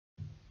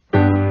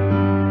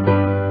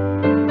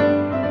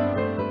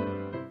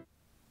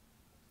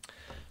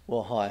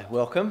Hi,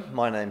 welcome.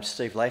 My name's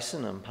Steve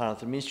Layson. I'm part of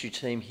the ministry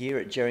team here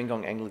at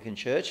Gerringong Anglican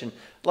Church, and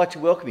I'd like to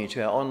welcome you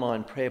to our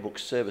online prayer book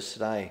service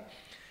today.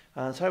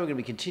 Today we're going to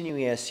be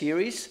continuing our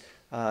series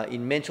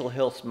in Mental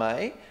Health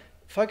May,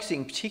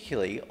 focusing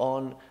particularly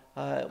on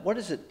how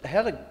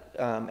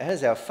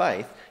does our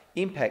faith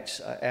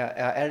impact our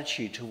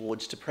attitude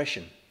towards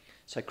depression.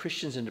 So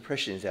Christians and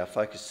depression is our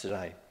focus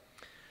today.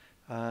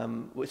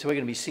 So we're going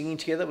to be singing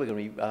together, we're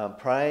going to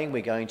be praying,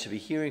 we're going to be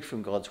hearing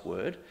from God's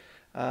word.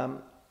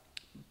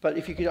 But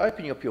if you could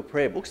open up your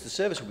prayer books, the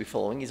service we'll be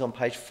following is on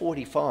page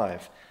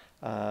 45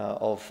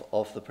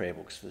 of the prayer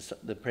books,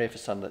 the prayer for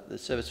Sunday, the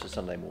service for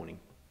Sunday morning.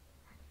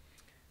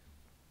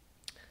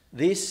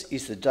 This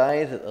is the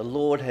day that the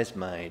Lord has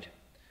made.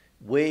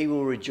 We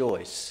will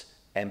rejoice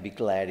and be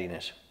glad in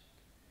it.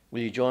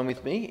 Will you join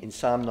with me in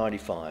Psalm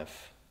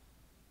 95?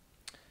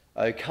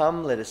 O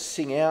come, let us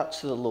sing out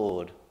to the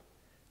Lord.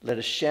 Let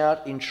us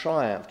shout in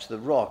triumph to the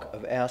rock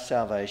of our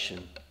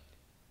salvation.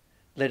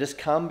 Let us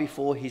come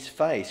before his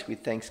face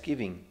with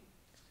thanksgiving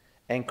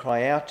and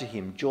cry out to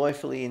him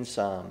joyfully in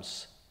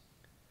psalms.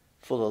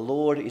 For the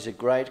Lord is a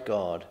great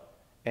God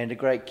and a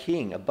great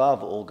King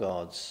above all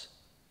gods.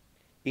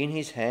 In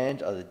his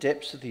hand are the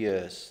depths of the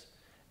earth,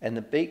 and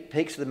the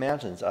peaks of the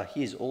mountains are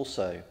his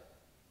also.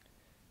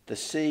 The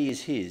sea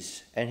is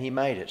his, and he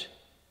made it.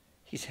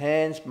 His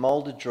hands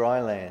moulded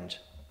dry land.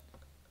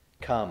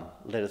 Come,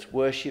 let us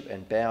worship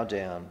and bow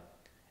down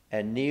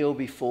and kneel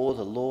before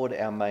the Lord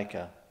our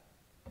Maker.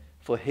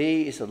 For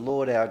he is the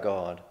Lord our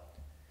God.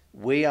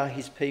 We are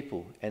his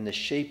people and the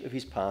sheep of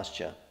his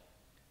pasture.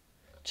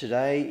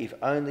 Today, if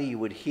only you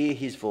would hear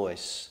his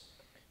voice,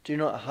 do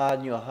not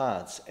harden your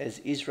hearts as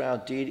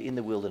Israel did in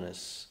the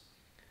wilderness,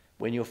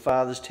 when your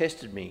fathers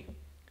tested me,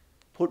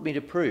 put me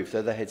to proof,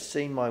 though they had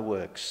seen my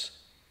works,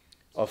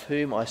 of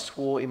whom I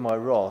swore in my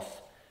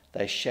wrath,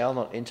 they shall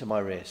not enter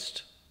my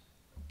rest.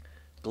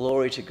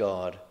 Glory to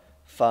God,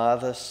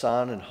 Father,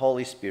 Son, and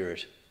Holy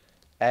Spirit,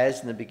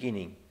 as in the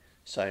beginning,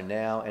 so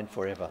now and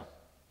forever.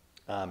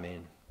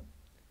 Amen.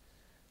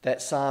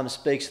 That psalm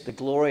speaks of the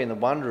glory and the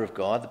wonder of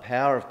God, the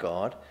power of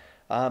God,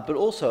 but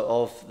also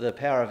of the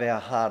power of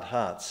our hard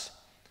hearts.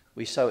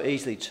 We so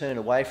easily turn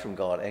away from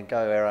God and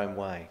go our own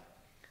way.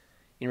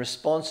 In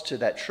response to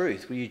that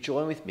truth, will you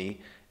join with me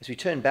as we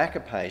turn back a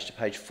page to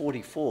page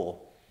 44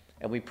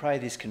 and we pray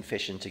this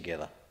confession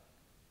together.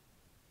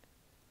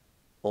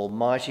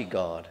 Almighty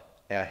God,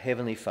 our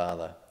Heavenly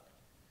Father,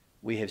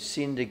 we have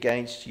sinned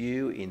against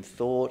you in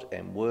thought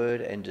and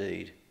word and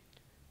deed,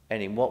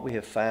 and in what we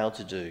have failed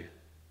to do.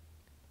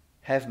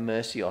 Have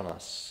mercy on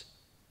us.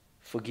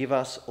 Forgive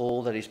us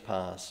all that is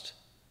past,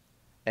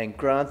 and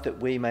grant that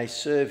we may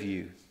serve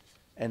you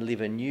and live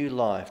a new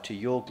life to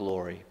your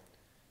glory,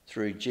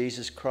 through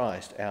Jesus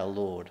Christ our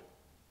Lord.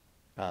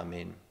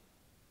 Amen.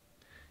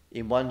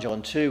 In 1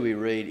 John 2 we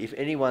read, if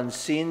anyone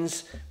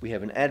sins, we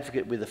have an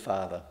advocate with the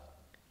Father,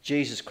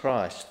 Jesus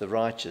Christ the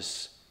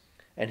righteous.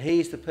 And he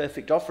is the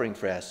perfect offering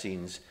for our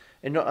sins,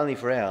 and not only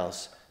for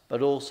ours,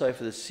 but also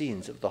for the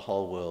sins of the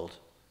whole world.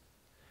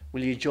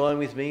 Will you join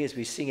with me as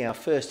we sing our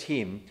first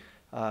hymn,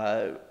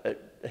 a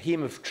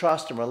hymn of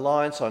trust and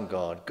reliance on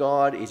God.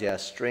 God is our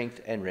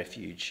strength and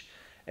refuge.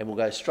 And we'll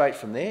go straight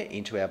from there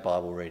into our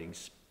Bible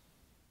readings.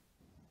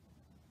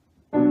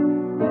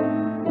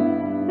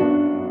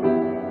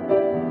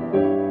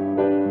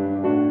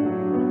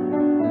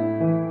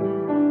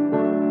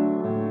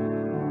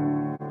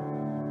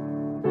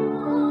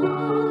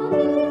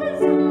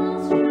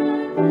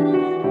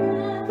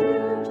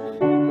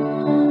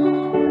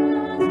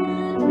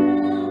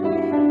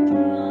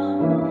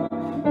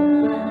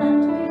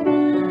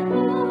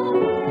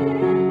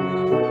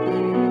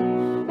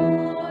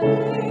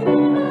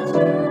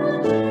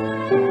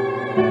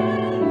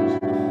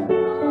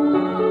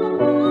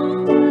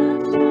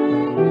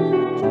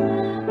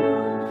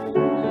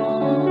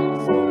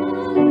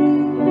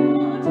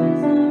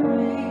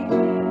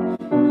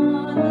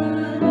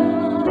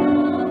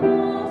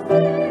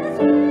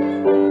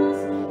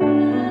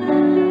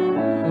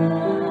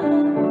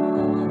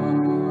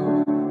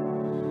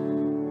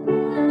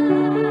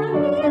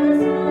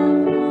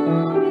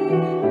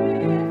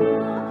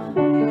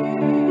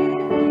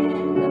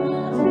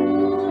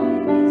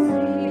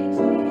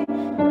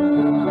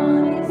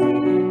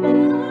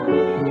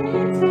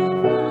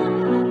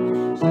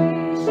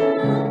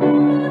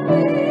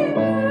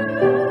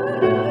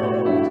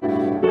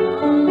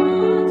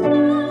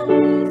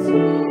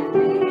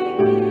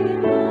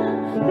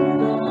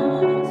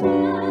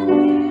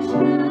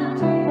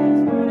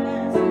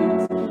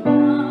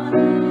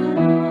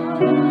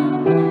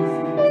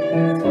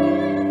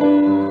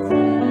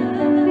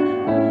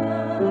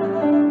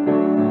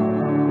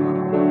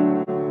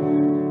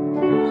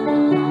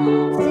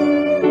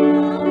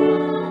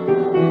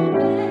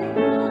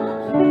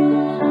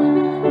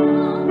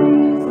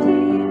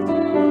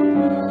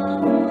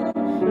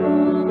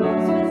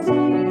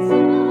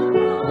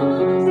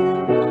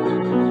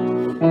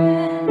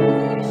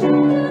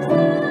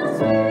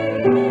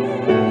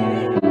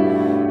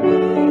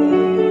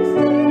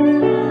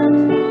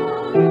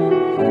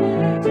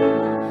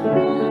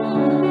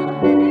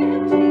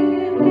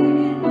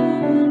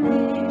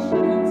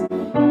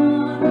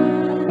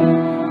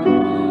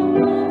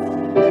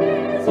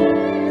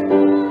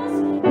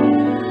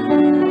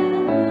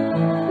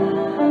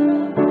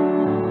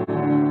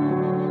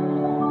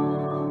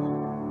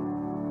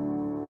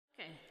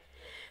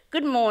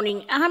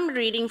 morning. I'm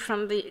reading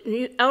from the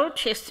New Old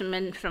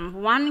Testament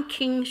from 1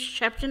 Kings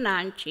chapter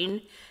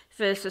 19,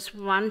 verses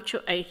 1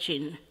 to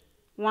 18.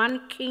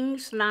 1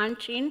 Kings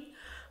 19,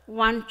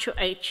 1 to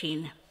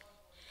 18.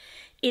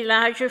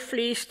 Elijah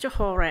flees to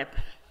Horeb.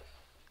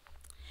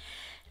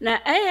 Now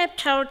Ahab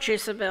told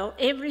Jezebel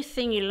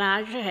everything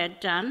Elijah had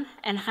done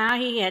and how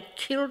he had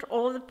killed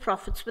all the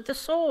prophets with the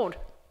sword.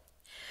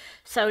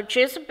 So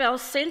Jezebel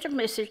sent a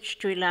message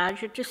to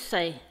Elijah to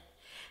say,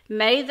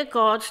 "May the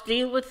gods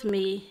deal with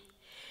me,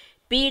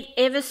 be it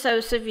ever so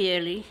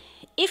severely,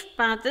 if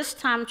by this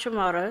time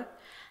tomorrow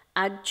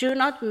I do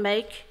not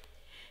make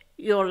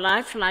your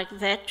life like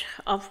that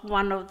of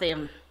one of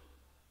them."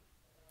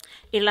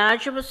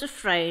 Elijah was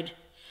afraid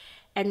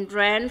and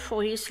ran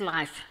for his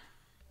life.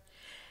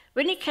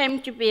 When he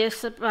came to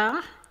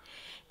Beersheba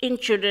in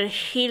Judah,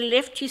 he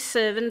left his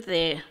servant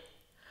there,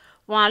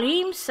 while he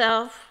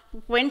himself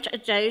went a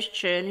day's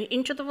journey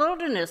into the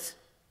wilderness.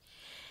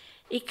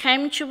 He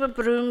came to a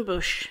broom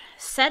bush,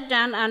 sat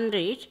down under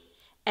it,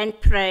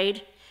 and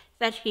prayed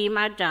that he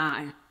might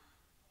die.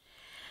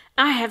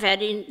 "I have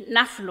had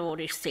enough, Lord,"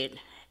 he said.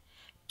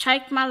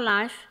 "Take my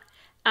life.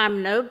 I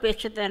am no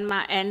better than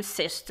my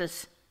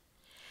ancestors."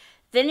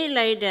 Then he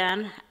lay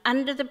down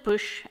under the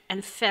bush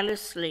and fell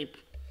asleep.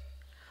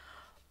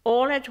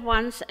 All at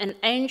once an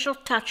angel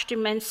touched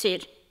him and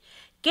said,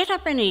 "Get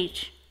up and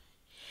eat."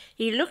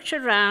 He looked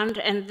around,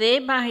 and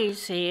there by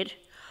his head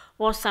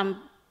was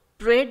some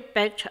bread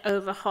baked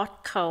over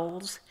hot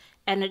coals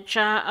and a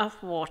jar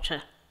of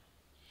water.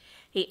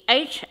 He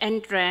ate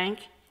and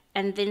drank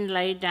and then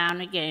lay down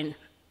again.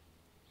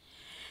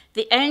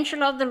 The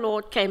angel of the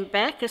Lord came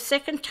back a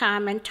second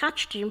time and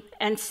touched him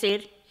and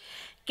said,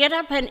 "Get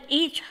up and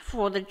eat,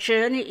 for the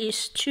journey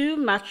is too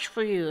much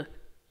for you."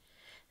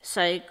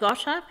 So he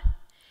got up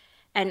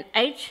and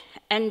ate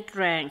and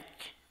drank.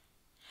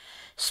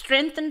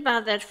 Strengthened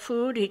by that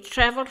food, he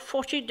travelled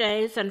 40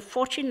 days and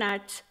 40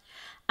 nights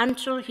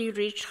until he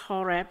reached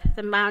Horeb,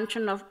 the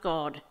mountain of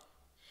God.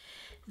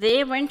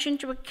 There went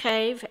into a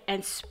cave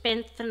and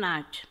spent the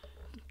night.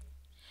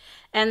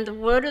 And the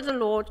word of the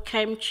Lord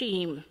came to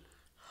him,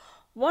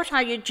 "What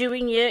are you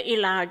doing here,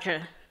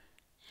 Elijah?"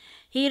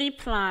 He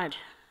replied,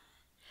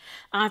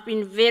 "I've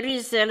been very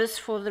zealous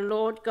for the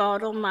Lord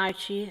God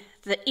Almighty.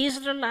 The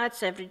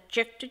Israelites have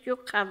rejected your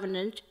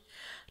covenant,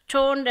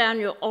 torn down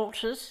your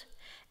altars,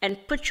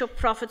 and put your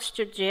prophets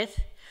to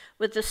death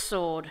with the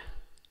sword.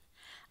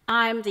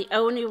 I am the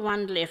only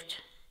one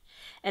left,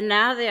 and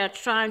now they are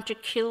trying to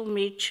kill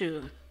me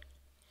too."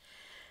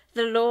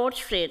 The Lord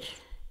said,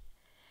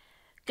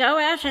 "Go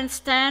out and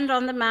stand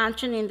on the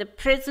mountain in the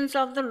presence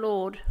of the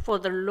Lord, for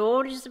the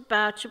Lord is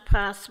about to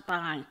pass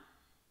by."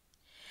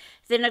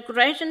 Then a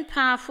great and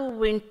powerful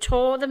wind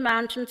tore the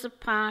mountains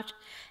apart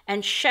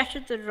and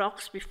shattered the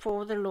rocks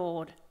before the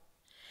Lord.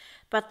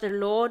 But the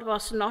Lord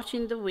was not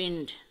in the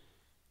wind.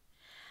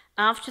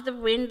 After the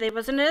wind there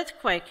was an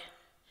earthquake,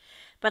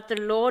 but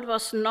the Lord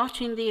was not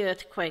in the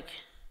earthquake.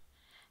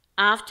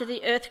 After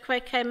the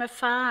earthquake came a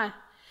fire,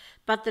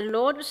 but the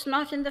Lord was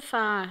not in the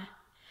fire.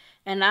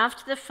 And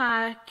after the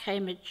fire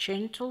came a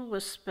gentle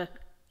whisper.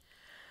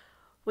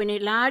 When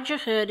Elijah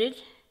heard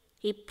it,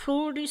 he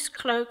pulled his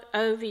cloak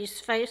over his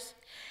face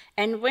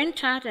and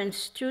went out and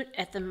stood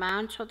at the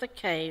mouth of the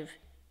cave.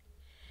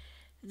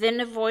 Then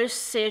a voice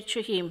said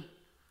to him,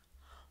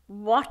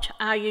 "What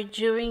are you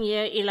doing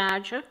here,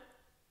 Elijah?"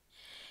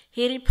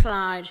 He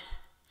replied,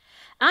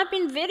 "I've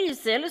been very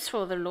zealous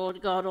for the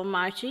Lord God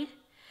Almighty.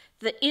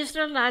 The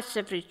Israelites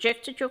have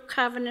rejected your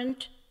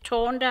covenant,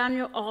 torn down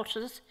your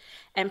altars,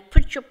 and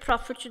put your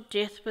prophet to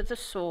death with the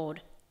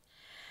sword.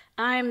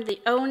 I am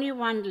the only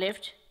one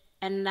left,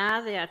 and now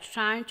they are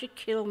trying to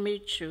kill me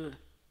too."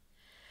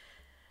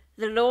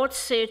 The Lord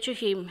said to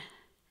him,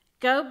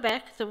 "Go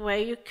back the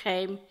way you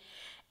came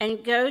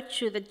and go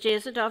to the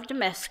desert of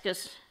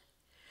Damascus.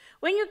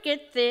 When you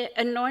get there,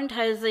 anoint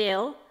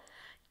Hazael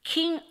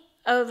king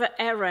over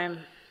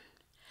Aram.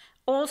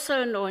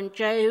 Also anoint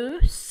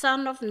Jehu,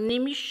 son of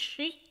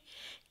Nimshi,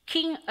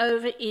 king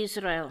over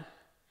Israel.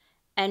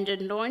 And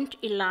anoint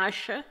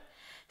Elisha,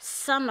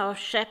 son of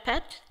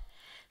Shaphat,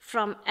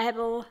 from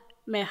Abel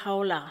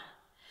Meholah,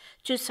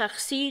 to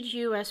succeed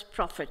you as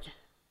prophet.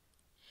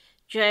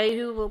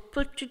 Jehu will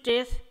put to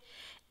death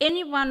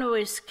anyone who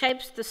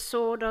escapes the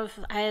sword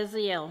of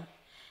Hazael,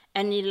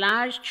 and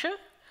Elisha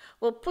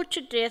will put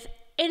to death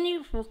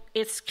anyone who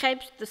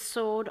escapes the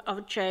sword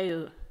of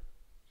Jehu.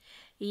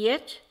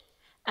 Yet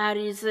I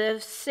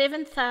reserve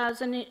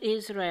 7,000 in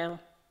Israel,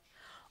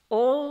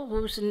 all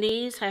whose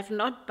knees have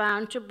not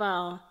bowed to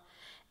Baal,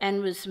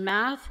 and whose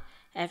mouth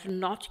have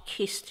not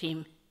kissed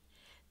him."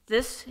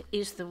 This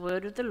is the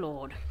word of the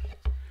Lord.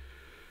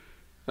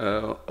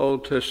 Our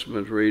Old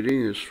Testament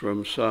reading is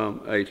from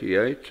Psalm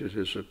 88. It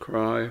is a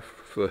cry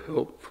for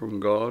help from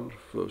God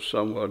for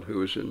someone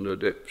who is in the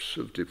depths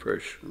of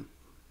depression.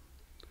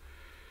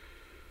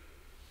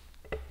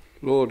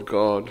 Lord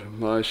God,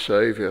 my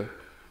Saviour,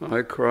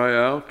 I cry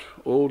out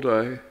all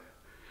day,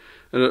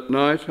 and at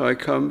night I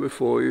come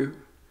before you.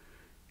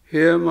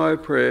 Hear my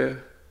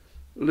prayer,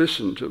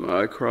 listen to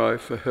my cry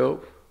for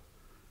help.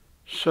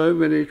 So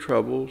many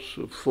troubles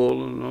have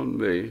fallen on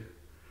me.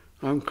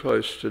 I'm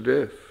close to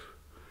death.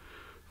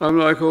 I'm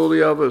like all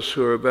the others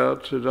who are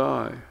about to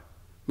die.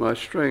 My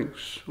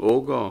strength's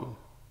all gone.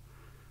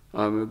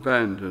 I'm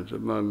abandoned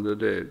among the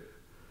dead.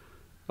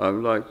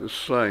 I'm like the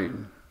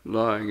slain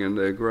lying in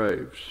their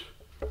graves,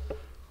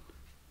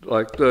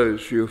 like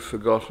those you've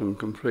forgotten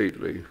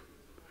completely,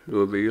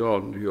 who are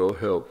beyond your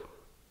help.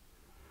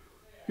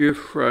 You've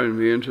thrown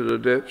me into the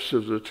depths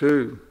of the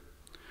tomb,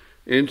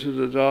 into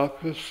the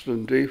darkest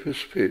and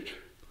deepest pit.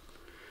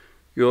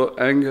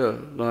 Your anger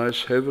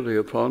lies heavily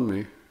upon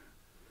me.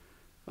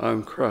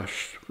 I'm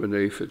crushed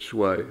beneath its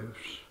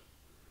waves.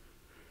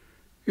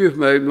 You've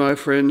made my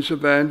friends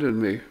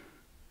abandon me.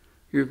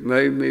 You've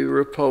made me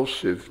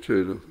repulsive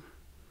to them.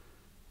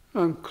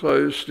 I'm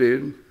closed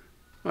in.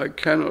 I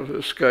cannot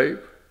escape.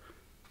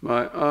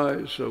 My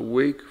eyes are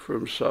weak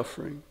from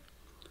suffering.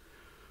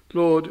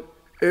 Lord,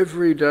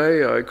 every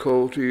day I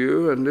call to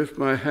you and lift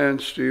my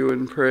hands to you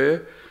in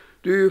prayer.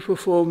 Do you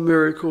perform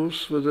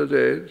miracles for the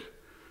dead?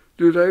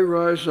 Do they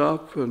rise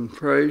up and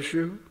praise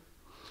you?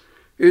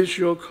 Is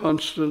your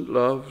constant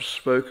love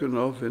spoken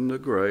of in the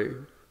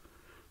grave,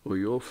 or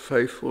your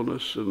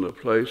faithfulness in the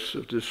place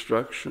of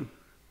destruction?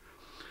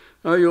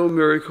 Are your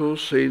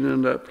miracles seen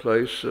in that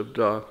place of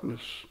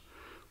darkness,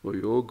 or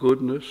your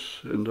goodness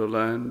in the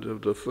land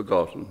of the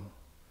forgotten?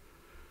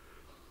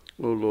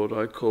 O Lord,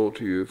 I call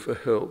to you for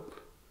help.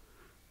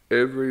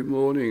 Every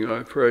morning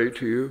I pray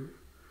to you.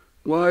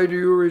 Why do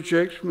you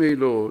reject me,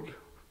 Lord?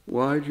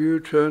 Why do you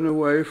turn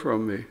away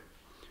from me?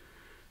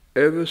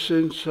 Ever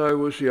since I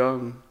was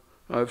young,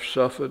 I've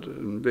suffered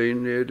and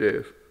been near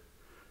death.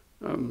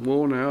 I'm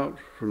worn out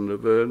from the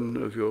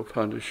burden of your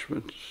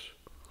punishments.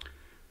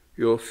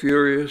 Your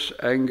furious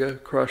anger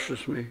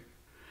crushes me.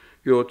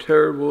 Your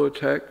terrible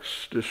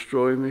attacks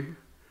destroy me.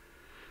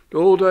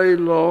 All day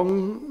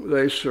long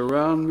they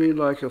surround me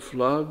like a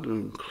flood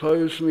and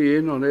close me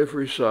in on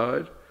every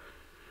side.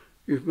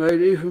 You've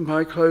made even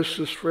my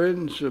closest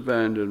friends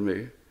abandon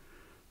me,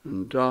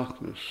 and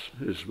darkness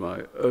is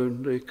my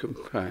only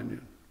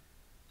companion.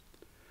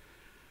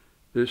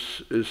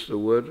 This is the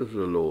word of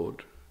the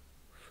Lord.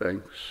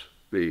 Thanks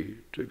be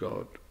to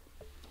God.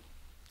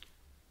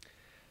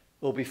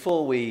 Well,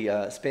 before we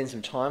spend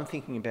some time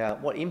thinking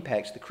about what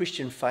impacts the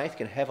Christian faith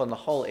can have on the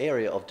whole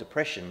area of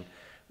depression,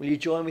 will you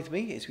join with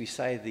me as we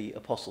say the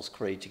Apostles'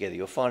 Creed together?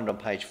 You'll find it on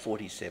page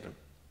 47.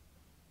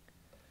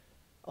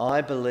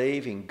 I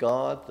believe in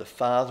God, the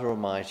Father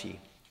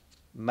Almighty,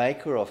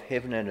 maker of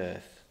heaven and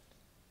earth,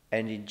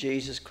 and in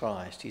Jesus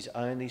Christ, his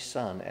only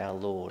Son, our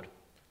Lord,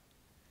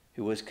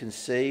 who was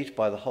conceived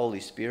by the Holy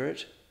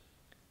Spirit,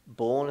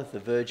 born of the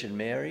Virgin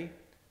Mary,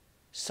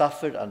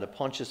 suffered under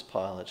Pontius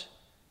Pilate,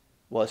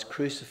 was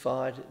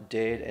crucified,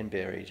 dead and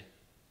buried.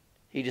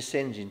 He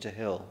descended into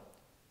hell.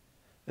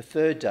 The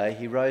third day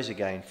he rose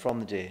again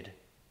from the dead.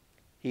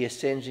 He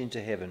ascended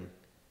into heaven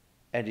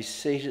and is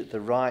seated at the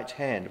right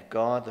hand of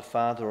God the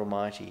Father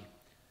Almighty.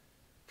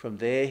 From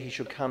there he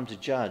shall come to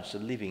judge the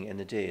living and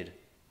the dead.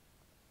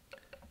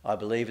 I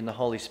believe in the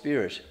Holy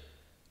Spirit,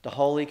 the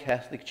Holy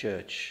Catholic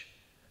Church,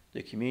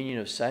 the communion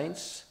of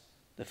saints,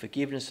 the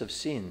forgiveness of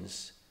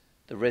sins,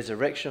 the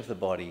resurrection of the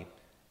body,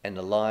 and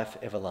the life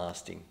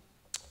everlasting.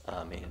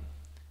 Amen.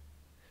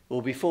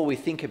 Well, before we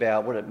think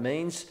about what it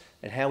means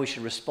and how we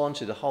should respond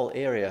to the whole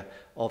area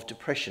of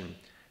depression,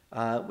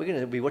 we're going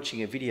to be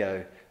watching a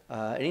video,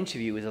 an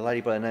interview with a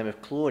lady by the name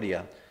of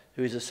Claudia,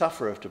 who is a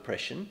sufferer of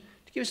depression,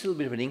 to give us a little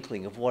bit of an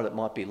inkling of what it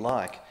might be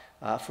like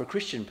for a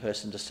Christian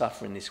person to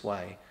suffer in this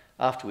way,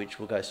 after which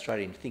we'll go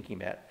straight into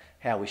thinking about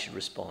how we should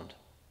respond.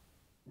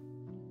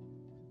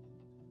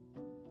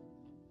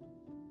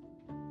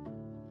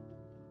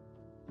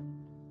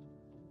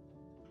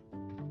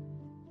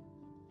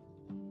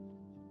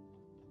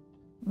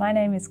 My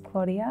name is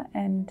Claudia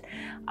and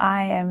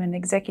I am an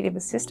executive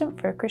assistant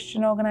for a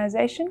Christian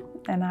organisation,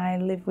 and I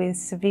live with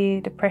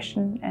severe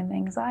depression and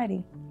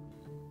anxiety.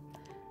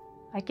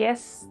 I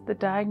guess the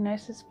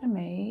diagnosis for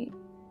me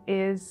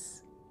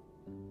is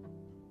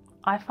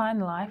I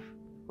find life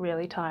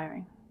really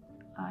tiring.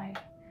 I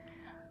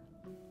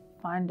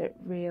find it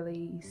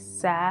really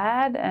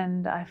sad,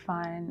 and I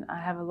find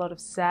I have a lot of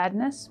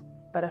sadness,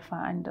 but I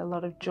find a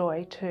lot of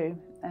joy too.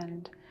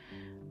 And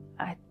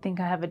I think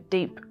I have a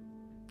deep,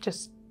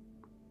 just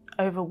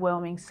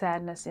overwhelming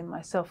sadness in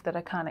myself that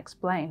I can't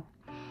explain.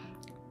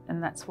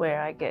 And that's where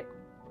I get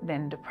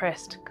then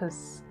depressed,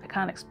 because I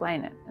can't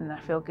explain it and I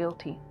feel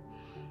guilty.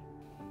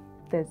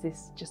 There's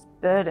this just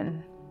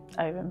burden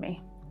over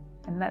me,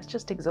 and that's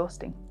just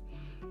exhausting.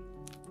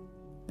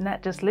 And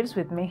that just lives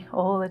with me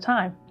all the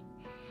time.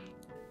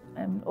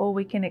 And all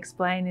we can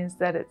explain is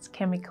that it's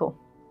chemical.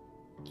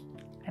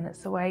 And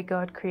it's the way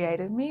God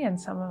created me, and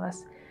some of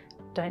us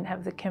don't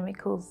have the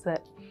chemicals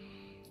that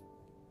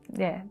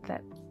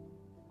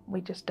we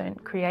just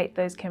don't create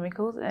those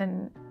chemicals,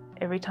 and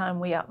every time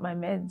we up my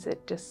meds,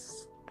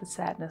 the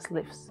sadness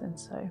lifts. And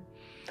so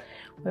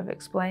we've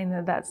explained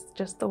that that's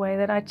just the way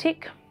that I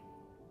tick.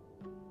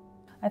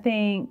 I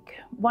think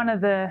one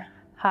of the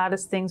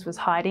hardest things was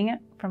hiding it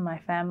from my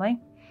family.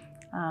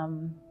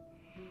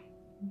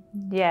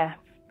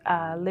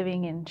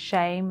 living in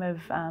shame of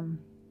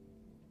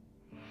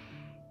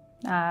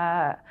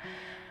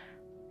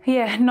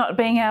not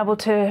being able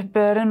to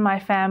burden my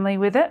family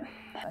with it.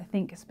 I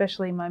think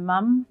especially my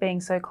mum, being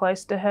so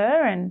close to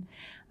her and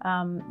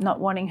not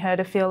wanting her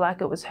to feel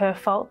like it was her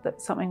fault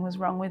that something was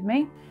wrong with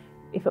me.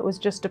 If it was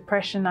just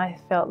depression, I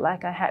felt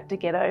like I had to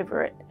get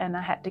over it and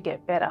I had to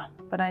get better.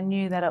 But I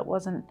knew that it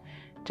wasn't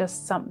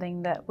just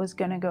something that was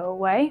going to go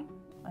away.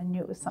 I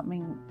knew it was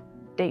something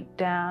deep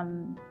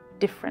down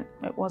different.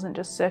 It wasn't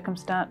just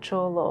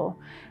circumstantial or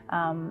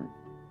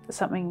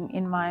something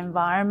in my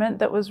environment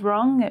that was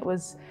wrong. It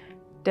was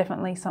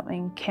definitely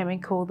something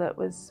chemical that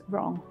was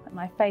wrong.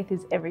 My faith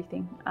is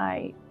everything.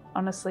 I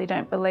honestly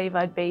don't believe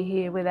I'd be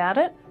here without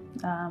it.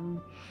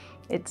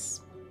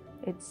 It's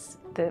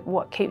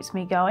what keeps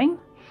me going.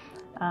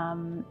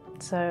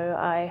 So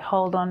I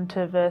hold on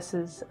to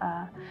verses.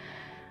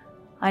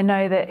 I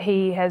know that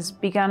He has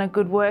begun a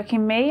good work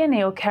in me and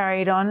He'll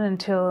carry it on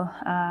until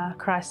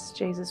Christ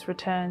Jesus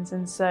returns.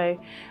 And so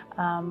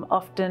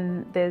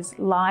often there's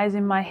lies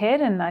in my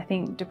head, and I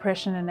think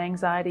depression and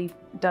anxiety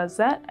does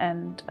that.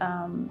 And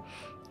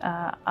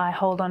I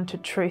hold on to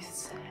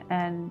truths,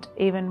 and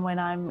even when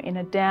I'm in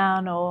a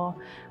down or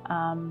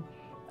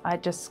I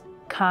just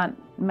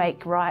can't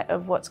make right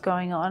of what's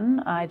going on,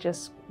 I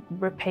just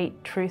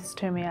repeat truths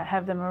to me. I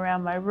have them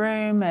around my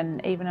room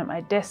and even at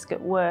my desk at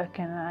work,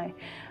 and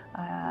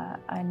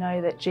I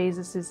know that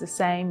Jesus is the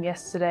same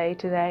yesterday,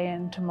 today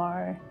and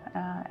tomorrow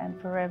and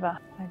forever.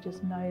 I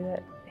just know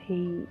that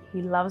He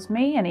loves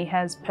me and He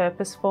has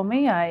purpose for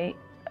me. I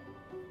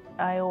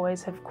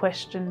always have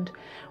questioned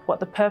what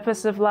the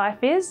purpose of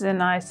life is,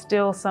 and I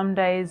still some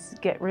days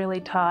get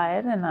really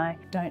tired and I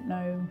don't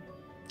know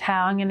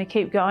how I'm going to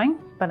keep going,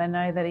 but I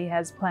know that He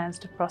has plans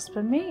to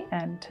prosper me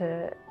and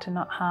to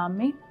not harm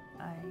me.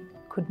 I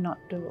could not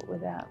do it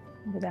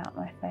without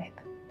my faith.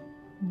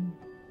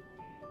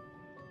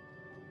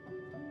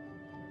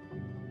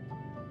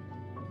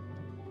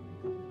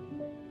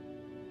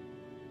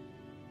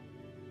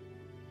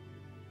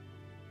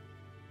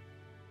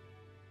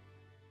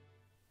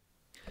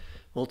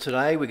 Well,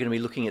 today we're going to be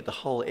looking at the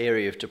whole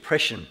area of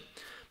depression.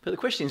 But the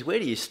question is, where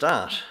do you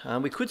start?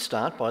 We could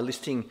start by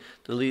listing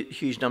the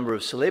huge number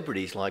of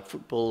celebrities like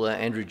footballer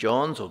Andrew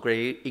Johns or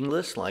Greg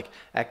Inglis, like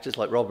actors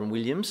like Robin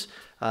Williams,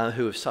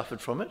 who have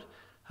suffered from it.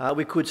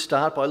 We could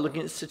start by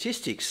looking at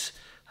statistics,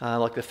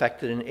 like the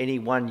fact that in any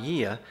 1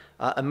 year,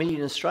 1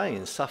 million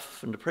Australians suffer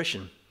from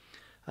depression,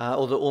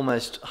 or that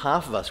almost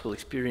half of us will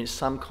experience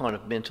some kind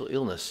of mental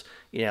illness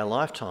in our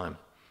lifetime.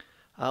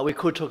 We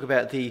could talk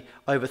about the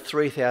over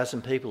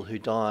 3,000 people who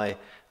die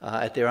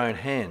at their own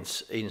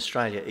hands in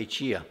Australia each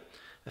year,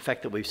 a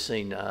fact that we've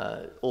seen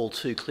all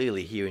too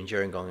clearly here in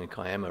Gerringong and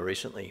Kiama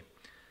recently.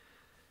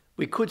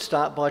 We could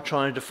start by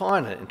trying to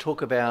define it and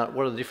talk about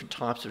what are the different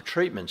types of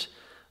treatment,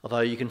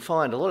 although you can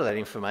find a lot of that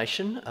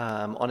information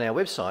on our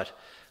website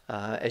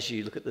as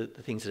you look at the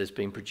things that has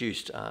been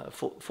produced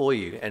for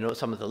you, and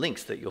some of the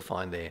links that you'll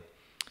find there.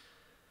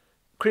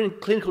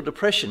 Clinical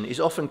depression is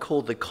often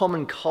called the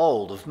common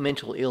cold of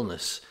mental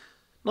illness,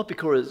 not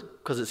because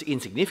it's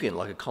insignificant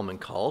like a common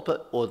cold,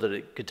 or that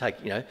it could take,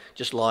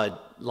 just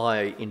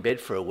lie in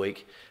bed for a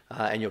week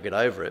and you'll get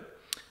over it,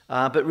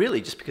 but really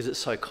just because it's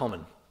so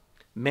common.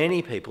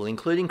 Many people,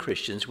 including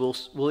Christians,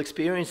 will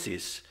experience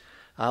this,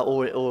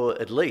 or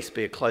at least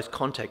be a close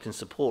contact and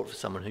support for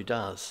someone who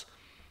does.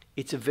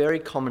 It's a very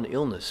common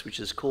illness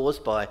which is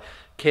caused by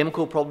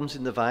chemical problems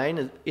in the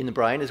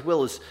brain, as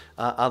well as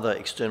other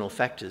external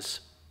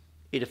factors.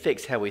 It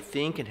affects how we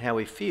think and how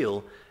we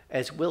feel,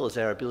 as well as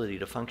our ability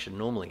to function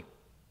normally.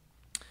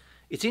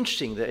 It's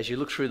interesting that as you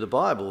look through the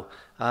Bible,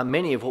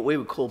 many of what we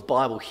would call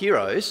Bible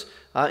heroes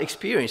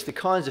experience the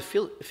kinds of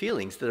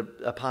feelings that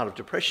are part of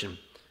depression.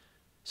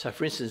 So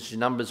for instance, in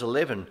Numbers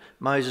 11,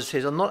 Moses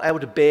says, "I'm not able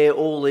to bear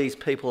all these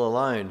people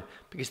alone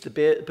because the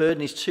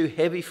burden is too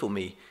heavy for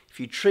me. If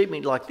you treat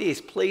me like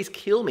this, please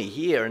kill me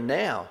here and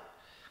now."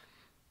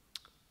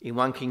 In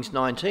 1 Kings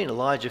 19,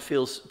 Elijah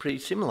feels pretty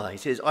similar. He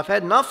says, "I've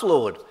had enough,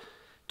 Lord.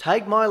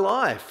 Take my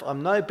life.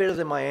 I'm no better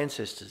than my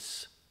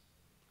ancestors."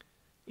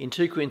 In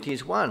 2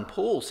 Corinthians 1,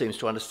 Paul seems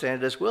to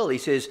understand it as well. He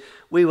says,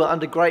 "We were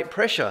under great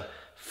pressure,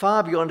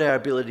 far beyond our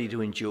ability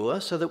to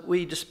endure, so that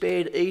we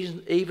despaired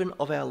even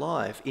of our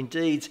life.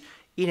 Indeed,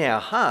 in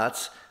our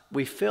hearts,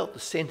 we felt the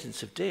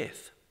sentence of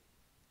death."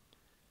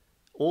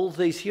 All of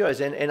these heroes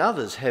and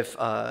others have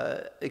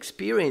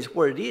experienced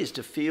what it is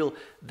to feel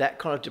that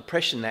kind of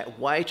depression, that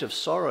weight of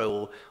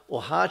sorrow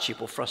or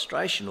hardship or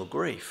frustration or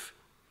grief.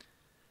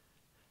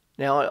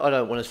 Now, I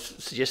don't want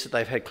to suggest that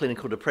they've had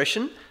clinical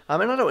depression,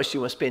 and I don't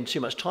actually want to spend too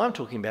much time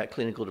talking about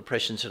clinical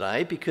depression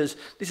today, because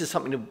this is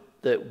something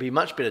that would be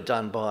much better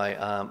done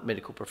by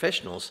medical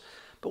professionals.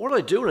 But what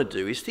I do want to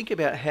do is think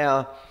about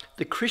how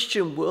the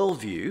Christian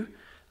worldview,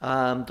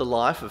 the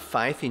life of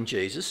faith in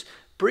Jesus,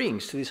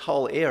 brings to this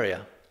whole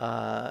area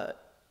of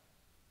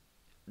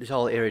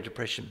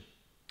depression.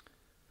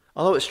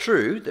 Although it's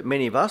true that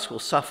many of us will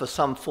suffer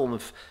some form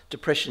of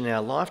depression in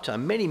our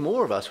lifetime, many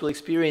more of us will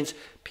experience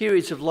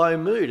periods of low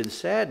mood and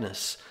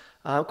sadness,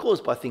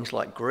 caused by things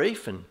like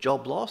grief and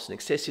job loss and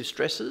excessive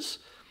stresses,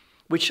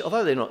 which,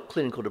 although they're not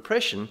clinical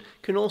depression,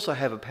 can also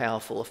have a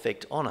powerful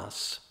effect on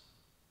us.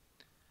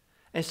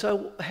 And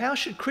so how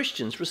should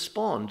Christians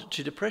respond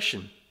to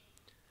depression?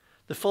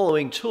 The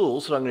following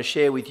tools that I'm going to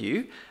share with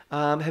you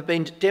have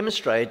been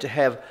demonstrated to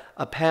have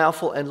a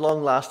powerful and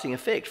long-lasting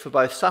effect for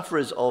both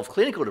sufferers of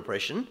clinical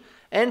depression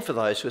and for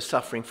those who are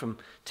suffering from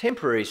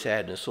temporary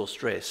sadness or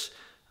stress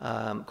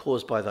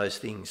caused by those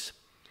things.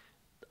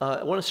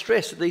 I want to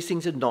stress that these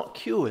things are not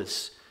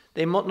cures.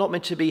 They're not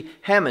meant to be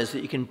hammers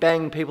that you can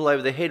bang people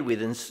over the head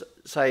with and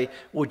say,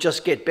 well,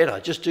 just get better,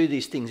 just do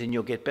these things and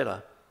you'll get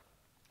better.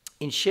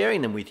 In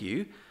sharing them with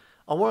you,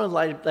 I want to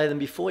lay them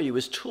before you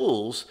as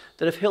tools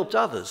that have helped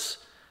others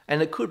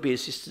and that could be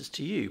assistance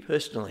to you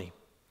personally,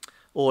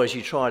 or as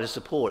you try to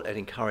support and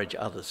encourage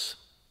others.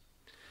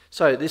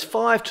 So there's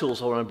 5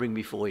 tools I want to bring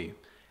before you.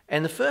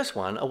 And the first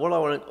one are what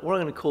I'm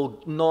going to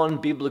call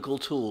non-biblical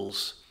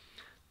tools.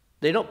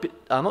 I'm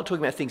not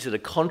talking about things that are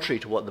contrary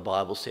to what the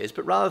Bible says,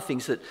 but rather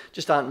things that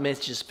just aren't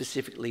mentioned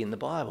specifically in the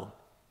Bible.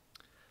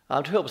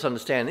 To help us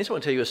understand this, I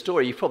want to tell you a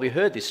story. You've probably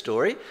heard this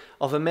story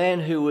of a man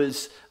who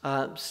was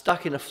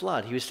stuck in a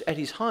flood. He was at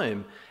his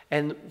home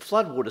and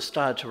floodwater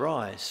started to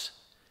rise.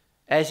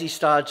 As he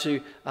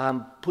started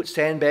to put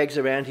sandbags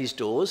around his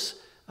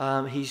doors,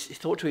 he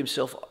thought to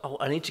himself, oh,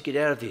 I need to get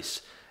out of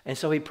this. And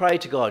so he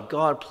prayed to God,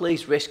 God,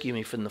 please rescue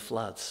me from the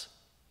floods.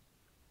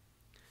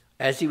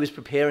 As he was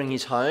preparing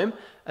his home,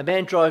 a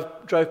man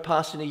drove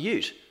past in a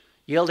ute,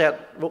 yelled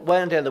out,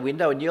 wound down the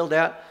window and yelled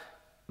out,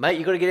 mate,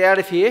 you've got to get out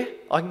of here.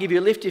 I can give you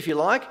a lift if you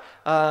like,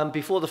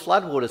 before the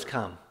floodwaters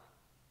come.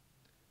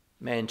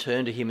 The man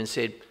turned to him and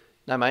said,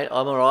 no, mate,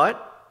 I'm all right.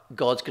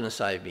 God's going to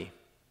save me.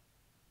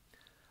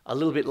 A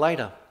little bit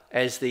later,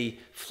 as the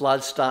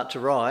floods start to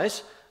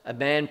rise, a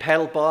man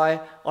paddled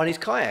by on his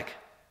kayak.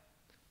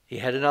 He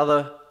had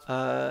another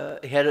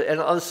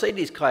seat in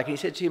his kayak, and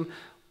he said to him,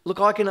 look,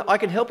 I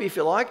can help you if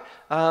you like.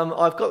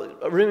 I've got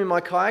a room in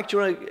my kayak. Do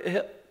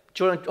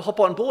you want to hop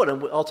on board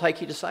and I'll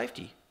take you to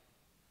safety?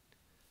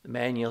 The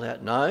man yelled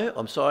out, no,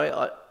 I'm sorry,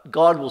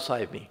 God will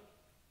save me.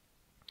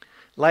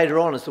 Later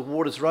on, as the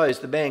waters rose,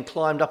 the man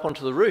climbed up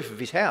onto the roof of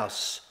his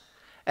house.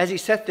 As he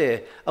sat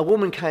there, a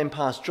woman came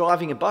past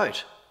driving a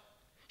boat.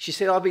 She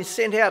said, I've been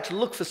sent out to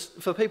look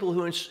for people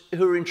who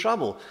are in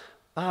trouble.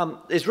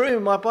 There's room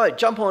in my boat.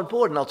 Jump on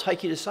board and I'll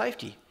take you to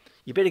safety.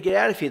 You better get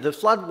out of here. The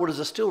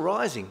floodwaters are still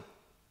rising.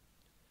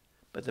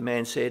 But the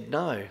man said,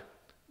 no,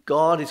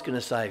 God is going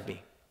to save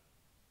me.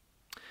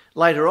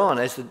 Later on,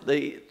 as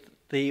the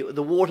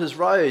waters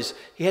rose,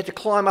 he had to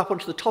climb up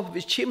onto the top of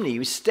his chimney. He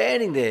was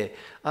standing there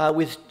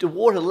with the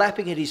water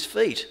lapping at his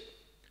feet.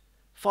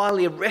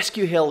 Finally, a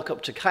rescue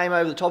helicopter came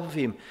over the top of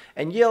him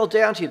and yelled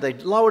down to him. They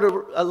lowered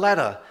a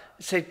ladder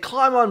and said,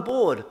 climb on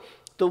board.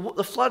 The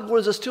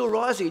floodwaters are still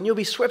rising and you'll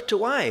be swept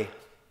away.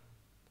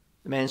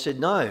 The man said,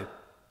 no,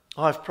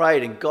 I've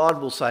prayed and God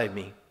will save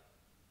me.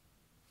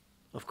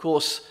 Of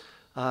course,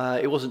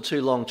 it wasn't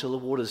too long till the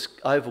waters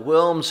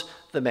overwhelmed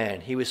the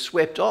man. He was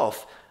swept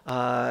off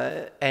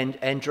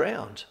and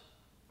drowned.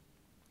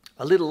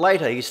 A little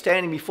later, he's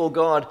standing before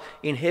God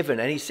in heaven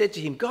and he said to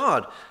him,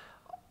 God,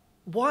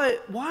 why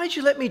did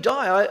you let me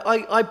die?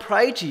 I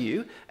prayed to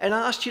you and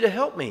asked you to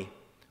help me.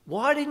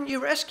 Why didn't you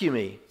rescue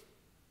me?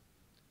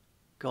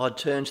 God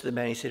turned to the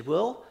man and he said,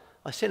 well,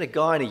 I sent a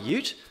guy in a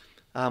ute,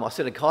 I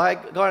sent a guy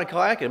in a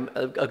kayak, and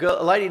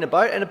a lady in a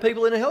boat and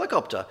people in a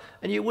helicopter,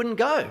 and you wouldn't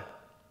go.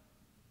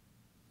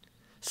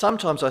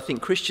 Sometimes I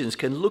think Christians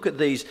can look at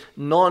these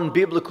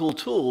non-biblical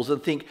tools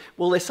and think,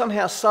 well, they're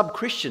somehow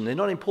sub-Christian, they're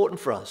not important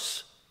for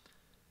us.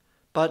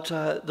 But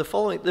the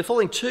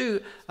following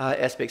 2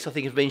 aspects I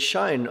think have been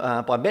shown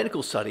by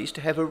medical studies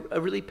to have a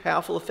really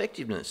powerful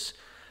effectiveness.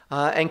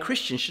 And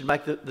Christians should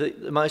make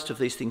the most of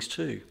these things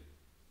too.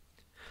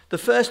 The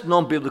first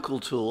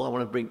non-biblical tool I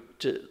want to bring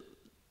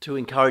to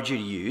encourage you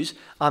to use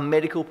are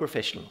medical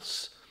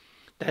professionals.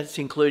 That's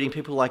including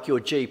people like your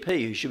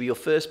GP, who should be your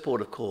first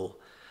port of call.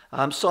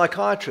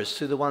 Psychiatrists,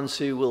 who are the ones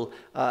who will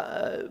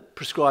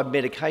prescribe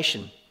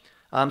medication.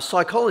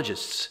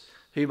 Psychologists,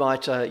 who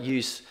might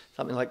use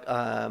something like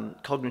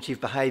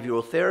cognitive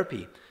behavioural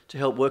therapy to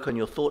help work on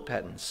your thought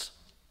patterns.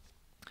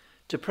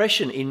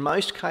 Depression, in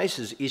most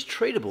cases, is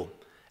treatable,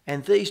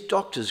 and these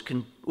doctors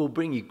will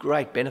bring you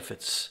great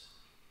benefits.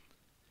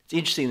 It's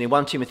interesting, in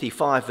 1 Timothy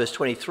 5, verse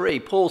 23,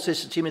 Paul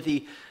says to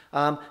Timothy,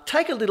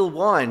 take a little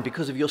wine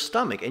because of your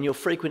stomach and your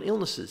frequent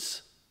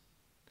illnesses.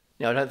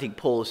 Now, I don't think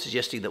Paul is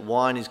suggesting that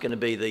wine is going to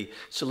be the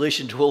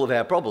solution to all of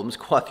our problems,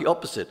 quite the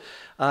opposite.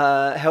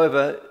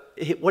 However,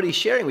 what he's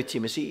sharing with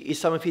Timothy is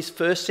some of his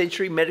first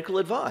century medical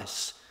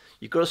advice.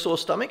 You've got a sore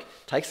stomach,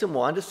 take some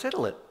wine to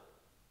settle it.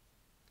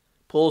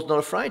 Paul's not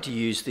afraid to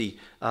use the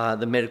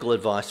medical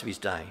advice of his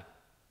day.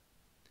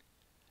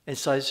 And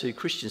so too,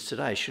 Christians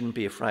today shouldn't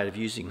be afraid of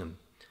using them.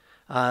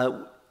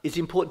 It's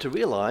important to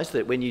realise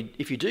that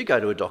if you do go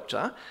to a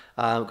doctor,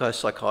 go to a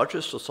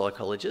psychiatrist or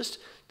psychologist,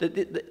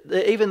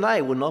 that even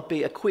they will not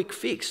be a quick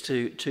fix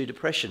to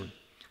depression.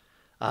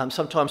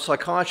 Sometimes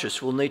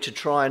psychiatrists will need to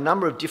try a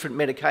number of different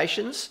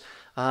medications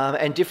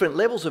and different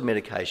levels of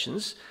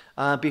medications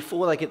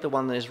before they get the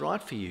one that is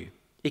right for you.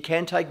 It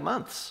can take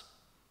months.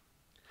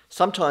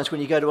 Sometimes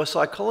when you go to a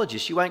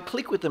psychologist, you won't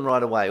click with them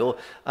right away, or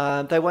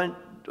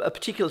a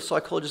particular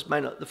psychologist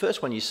the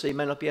first one you see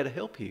may not be able to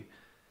help you.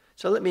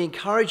 So let me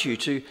encourage you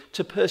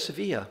to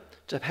persevere,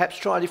 to perhaps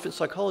try a different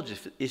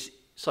psychologist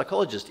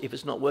if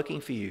it's not working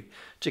for you,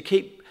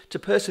 to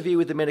persevere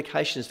with the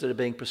medications that are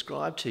being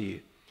prescribed to you.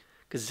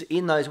 Because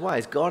in those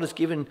ways, God has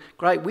given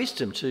great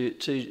wisdom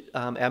to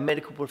our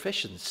medical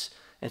professions,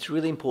 and it's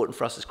really important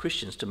for us as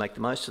Christians to make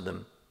the most of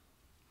them.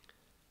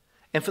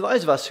 And for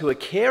those of us who are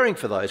caring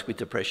for those with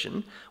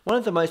depression, one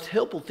of the most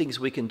helpful things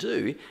we can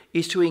do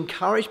is to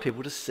encourage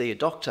people to see a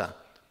doctor.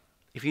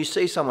 If you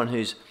see someone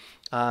who's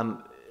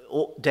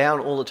down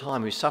all the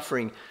time, who's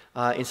suffering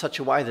in such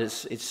a way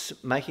that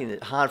it's making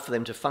it hard for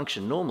them to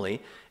function normally,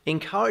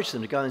 encourage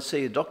them to go and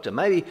see a doctor.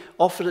 Maybe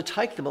offer to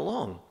take them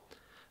along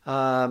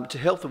to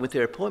help them with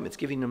their appointments,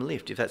 giving them a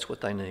lift if that's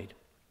what they need.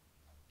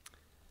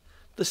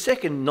 The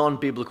second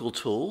non-biblical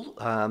tool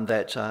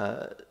that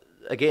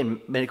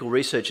again, medical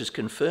research has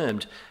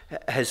confirmed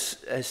has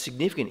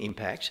significant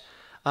impact,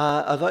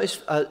 are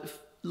those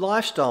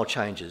lifestyle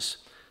changes.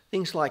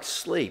 Things like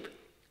sleep,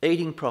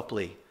 eating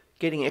properly,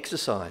 getting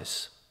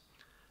exercise.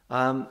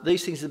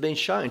 These things have been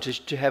shown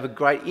to have a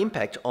great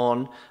impact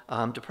on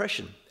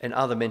depression and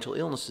other mental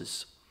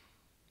illnesses.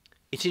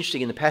 It's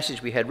interesting in the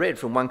passage we had read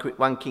from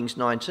 1 Kings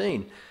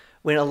 19,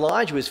 when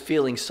Elijah was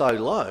feeling so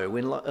low,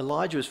 when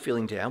Elijah was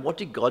feeling down, what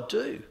did God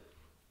do?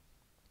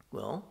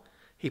 Well,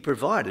 he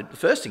provided, the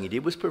first thing he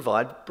did was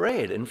provide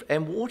bread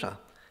and water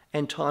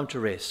and time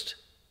to rest.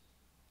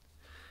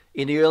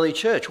 In the early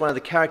church, one of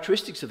the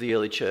characteristics of the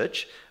early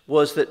church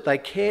was that they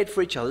cared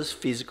for each other's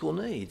physical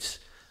needs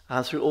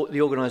through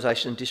the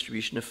organisation and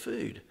distribution of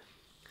food.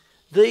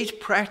 These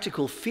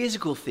practical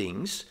physical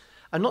things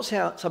are not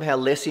somehow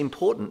less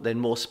important than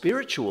more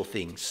spiritual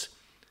things.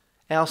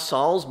 Our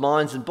souls,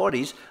 minds and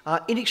bodies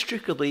are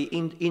inextricably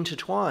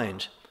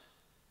intertwined.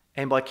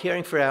 And by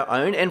caring for our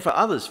own and for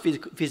others'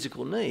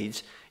 physical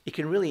needs, it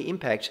can really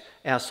impact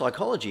our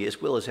psychology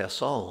as well as our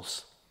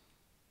souls.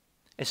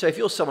 And so if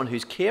you're someone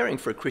who's caring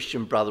for a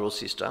Christian brother or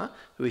sister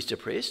who is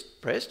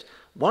depressed,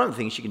 one of the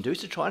things you can do is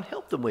to try and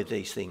help them with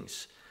these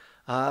things.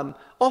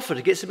 Offer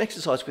to get some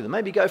exercise with them.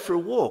 Maybe go for a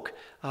walk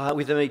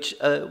with them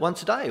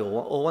once a day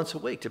or once a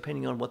week,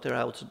 depending on what they're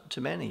able to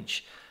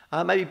manage.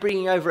 Maybe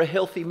bringing over a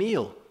healthy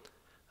meal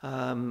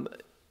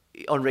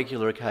on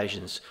regular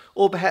occasions,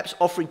 or perhaps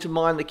offering to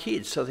mind the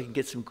kids so they can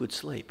get some good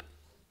sleep.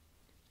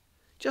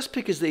 Just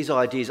because these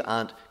ideas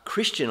aren't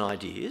Christian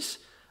ideas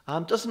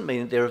doesn't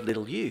mean that they're of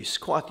little use,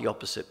 quite the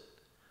opposite.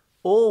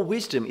 All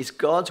wisdom is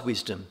God's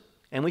wisdom,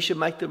 and we should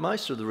make the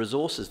most of the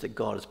resources that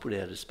God has put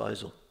at our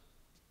disposal.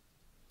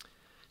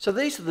 So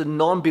these are the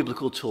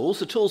non-biblical tools,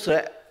 the tools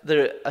that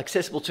are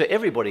accessible to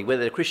everybody,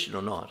 whether they're Christian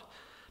or not.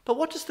 But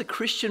what does the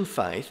Christian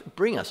faith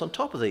bring us on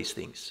top of these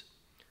things?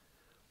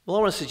 Well,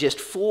 I want to suggest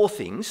 4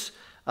 things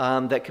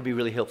that can be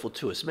really helpful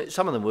to us.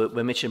 Some of them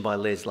were mentioned by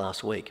Les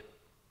last week.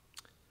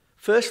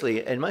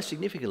 Firstly, and most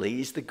significantly,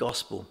 is the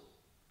gospel.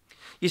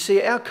 You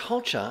see, our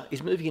culture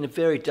is moving in a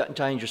very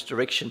dangerous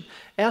direction.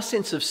 Our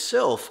sense of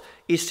self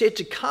is said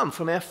to come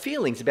from our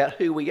feelings about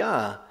who we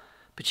are.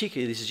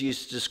 Particularly, this is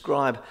used to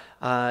describe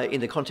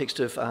in the context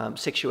of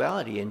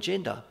sexuality and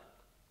gender.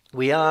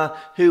 We are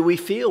who we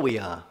feel we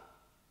are.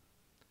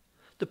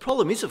 The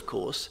problem is, of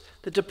course,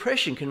 that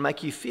depression can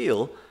make you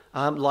feel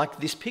like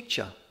this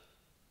picture.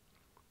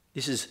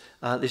 This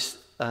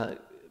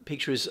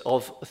picture is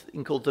of a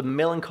thing called the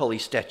melancholy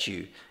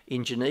statue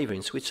in Geneva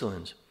in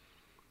Switzerland.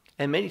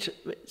 And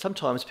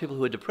sometimes people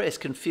who are depressed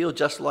can feel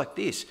just like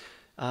this.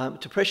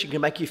 Depression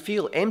can make you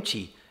feel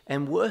empty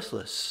and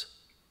worthless.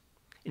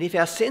 And if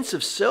our sense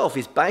of self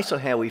is based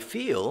on how we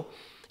feel,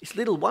 it's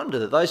little wonder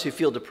that those who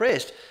feel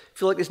depressed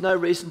feel like there's no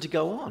reason to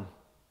go on.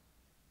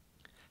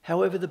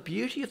 However, the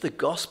beauty of the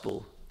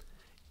gospel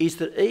is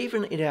that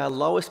even in our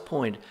lowest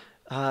point,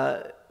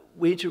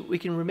 we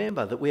can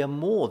remember that we are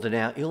more than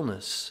our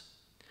illness.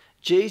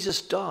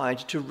 Jesus died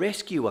to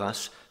rescue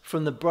us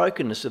from the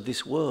brokenness of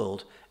this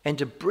world and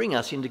to bring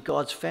us into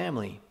God's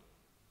family.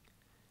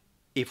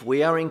 If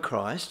we are in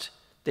Christ,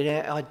 then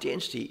our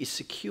identity is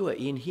secure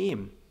in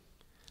him.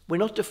 We're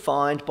not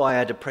defined by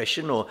our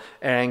depression or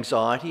our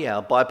anxiety,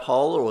 our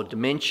bipolar or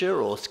dementia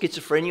or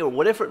schizophrenia or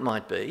whatever it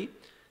might be.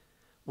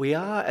 We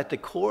are at the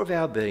core of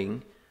our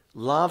being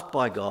loved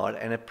by God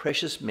and a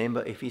precious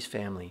member of his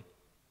family.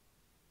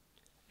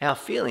 Our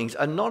feelings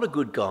are not a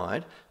good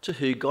guide to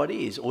who God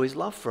is or his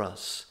love for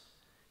us.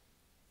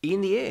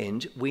 In the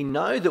end, we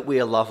know that we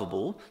are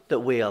lovable, that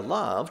we are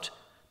loved,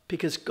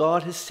 because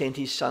God has sent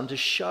his Son to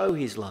show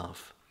his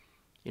love.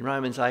 In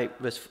Romans 5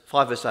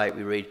 verse 8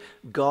 we read,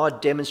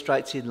 God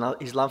demonstrates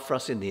his love for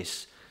us in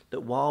this,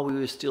 that while we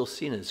were still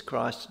sinners,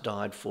 Christ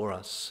died for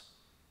us.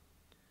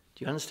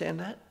 Do you understand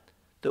that?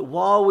 That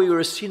while we were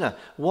a sinner,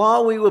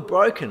 while we were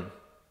broken,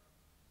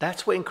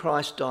 that's when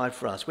Christ died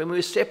for us, when we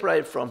were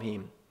separated from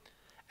him.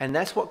 And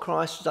that's what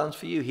Christ has done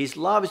for you. His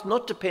love is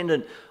not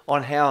dependent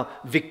on how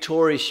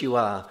victorious you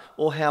are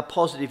or how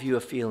positive you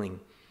are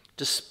feeling.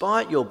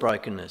 Despite your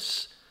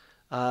brokenness,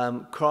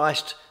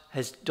 Christ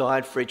has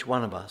died for each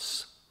one of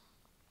us.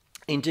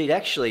 Indeed,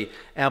 actually,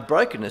 our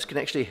brokenness can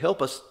actually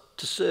help us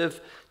to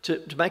serve,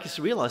 to make us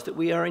realise that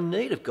we are in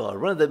need of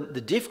God. One of the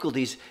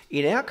difficulties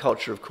in our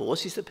culture, of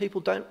course, is that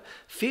people don't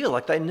feel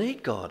like they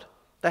need God.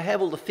 They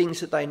have all the things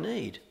that they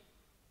need.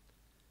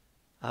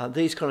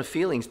 These kind of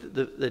feelings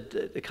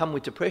that come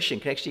with depression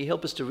can actually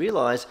help us to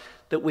realise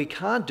that we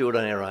can't do it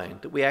on our own,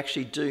 that we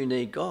actually do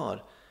need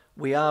God.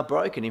 We are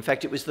broken. In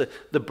fact, it was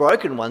the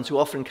broken ones who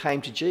often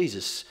came to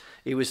Jesus.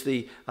 It was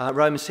the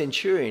Roman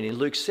centurion in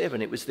Luke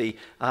 7. It was the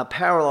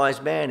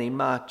paralysed man in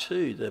Mark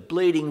 2, the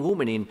bleeding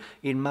woman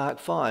in Mark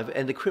 5,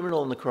 and the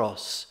criminal on the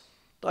cross.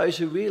 Those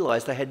who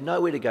realised they had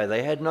nowhere to go,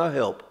 they had no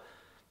help,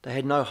 they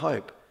had no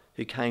hope,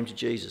 who came to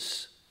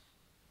Jesus.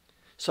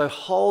 So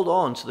hold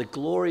on to the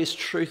glorious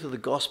truth of the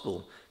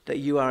gospel that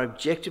you are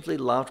objectively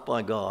loved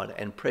by God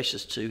and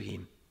precious to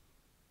him.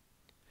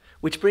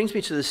 Which brings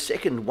me to the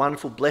second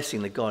wonderful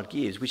blessing that God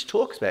gives, which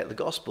talks about the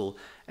gospel,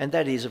 and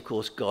that is, of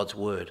course, God's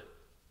word.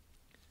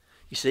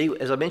 You see,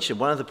 as I mentioned,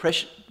 one of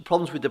the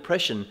problems with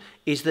depression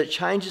is that it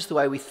changes the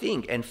way we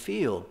think and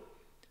feel.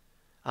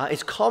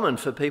 It's common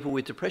for people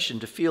with depression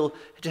to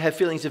have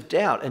feelings of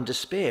doubt and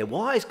despair.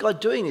 Why is God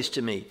doing this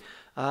to me?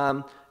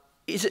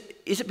 Is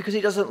it because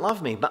he doesn't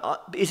love me?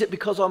 But is it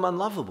because I'm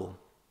unlovable?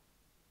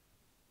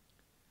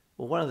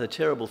 Well, one of the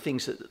terrible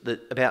things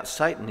about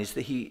Satan is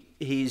that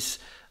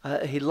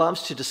he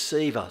loves to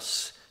deceive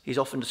us. He's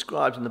often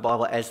described in the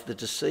Bible as the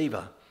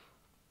deceiver.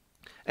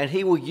 And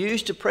he will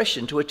use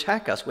depression to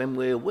attack us when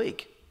we're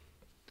weak.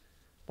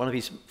 One of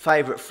his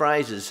favourite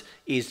phrases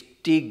is,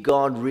 "Did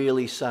God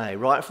really say?"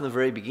 Right from the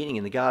very beginning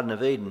in the Garden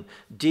of Eden,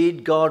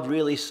 did God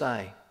really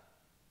say?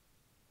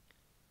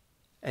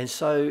 And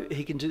so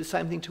he can do the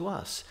same thing to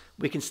us.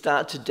 We can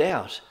start to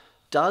doubt,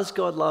 does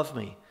God love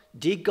me?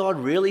 Did God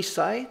really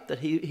say that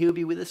he will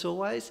be with us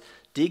always?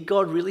 Did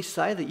God really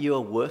say that you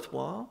are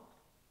worthwhile?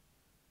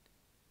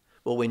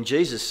 Well, when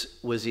Jesus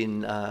was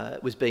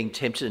being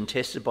tempted and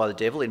tested by the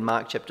devil in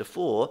Mark chapter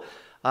 4,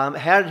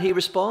 how did he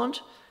respond?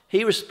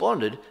 He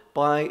responded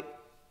by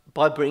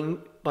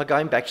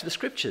going back to the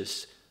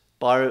scriptures,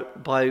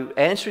 by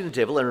answering the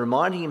devil and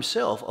reminding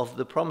himself of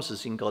the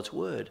promises in God's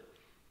word.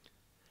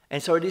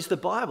 And so it is the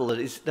Bible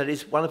that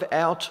is one of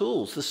our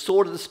tools, the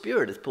sword of the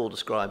Spirit, as Paul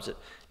describes it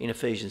in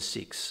Ephesians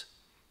 6.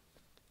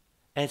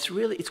 And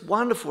it's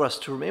wonderful for us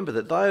to remember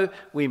that though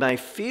we may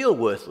feel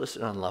worthless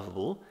and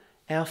unlovable,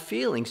 our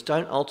feelings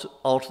don't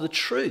alter the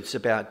truths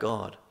about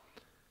God,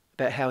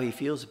 about how he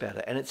feels about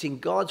it. And it's in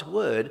God's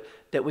word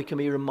that we can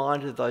be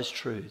reminded of those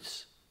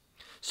truths.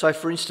 So,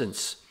 for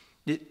instance,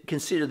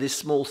 consider this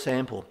small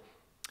sample.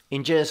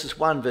 In Genesis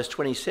 1, verse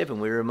 27,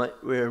 we're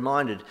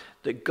reminded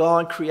that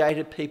God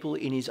created people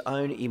in his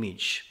own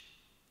image.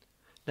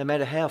 No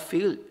matter how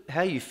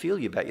you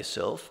feel about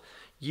yourself,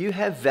 you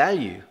have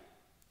value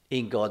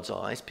in God's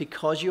eyes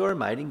because you are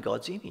made in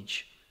God's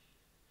image.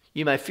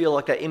 You may feel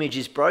like that image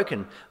is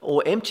broken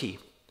or empty,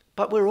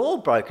 but we're all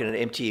broken and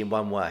empty in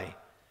one way,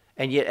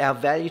 and yet our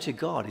value to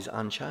God is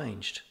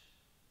unchanged.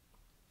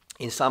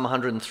 In Psalm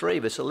 103,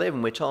 verse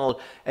 11, we're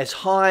told, "As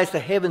high as the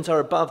heavens are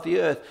above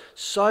the earth,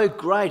 so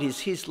great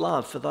is his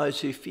love for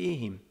those who fear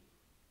him."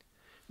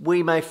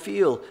 We may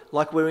feel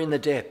like we're in the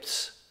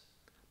depths,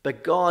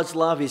 but God's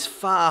love is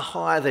far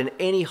higher than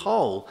any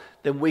hole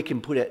that we can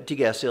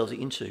dig ourselves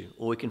into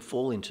or we can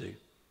fall into.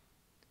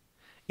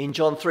 In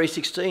John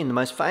 3:16, the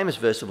most famous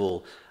verse of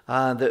all,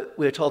 that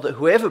we're told that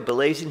whoever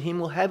believes in him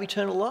will have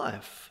eternal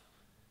life.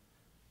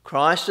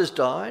 Christ has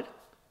died,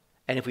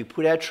 and if we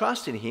put our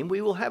trust in him,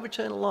 we will have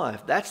eternal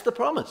life. That's the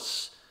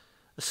promise,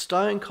 a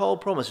stone-cold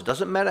promise. It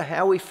doesn't matter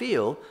how we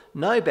feel,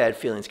 no bad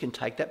feelings can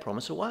take that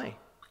promise away.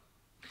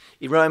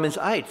 In Romans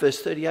 8, verse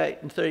 38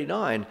 and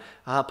 39,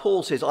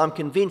 Paul says, "I'm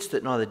convinced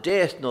that neither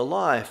death nor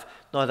life,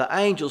 neither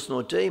angels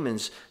nor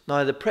demons,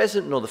 neither the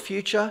present nor the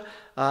future,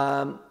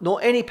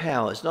 nor any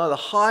powers, neither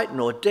height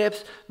nor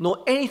depth,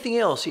 nor anything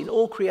else in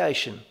all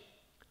creation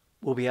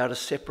will be able to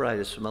separate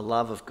us from the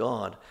love of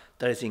God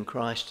that is in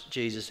Christ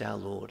Jesus our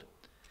Lord."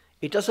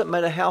 It doesn't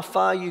matter how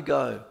far you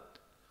go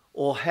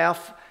or how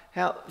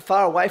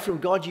far away from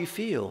God you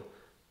feel,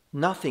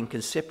 nothing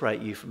can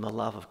separate you from the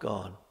love of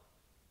God.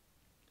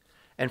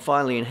 And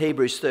finally, in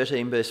Hebrews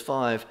 13, verse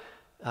 5,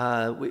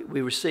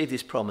 we receive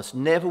this promise,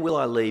 "Never will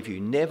I leave you,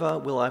 never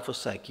will I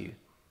forsake you."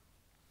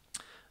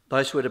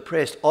 Those who are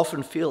depressed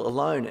often feel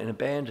alone and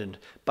abandoned,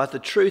 but the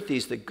truth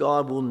is that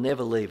God will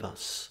never leave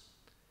us.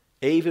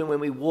 Even when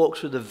we walk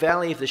through the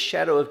valley of the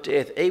shadow of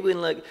death,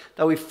 even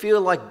though we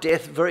feel like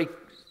death very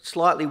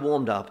slightly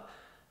warmed up,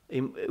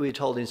 we're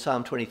told in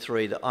Psalm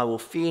 23 that "I will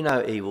fear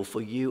no evil,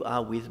 for you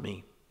are with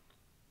me."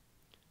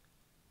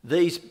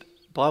 These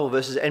Bible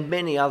verses and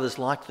many others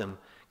like them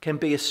can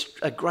be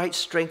a great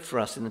strength for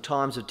us in the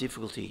times of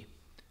difficulty.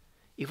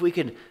 If we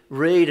can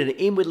read and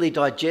inwardly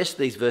digest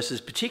these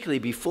verses, particularly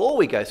before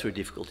we go through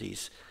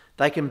difficulties,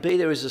 they can be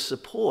there as a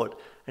support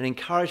and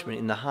encouragement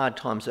in the hard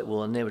times that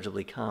will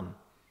inevitably come.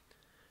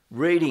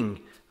 Reading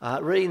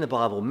the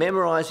Bible,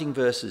 memorising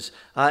verses,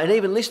 and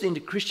even listening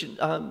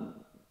to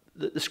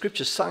the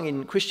scriptures sung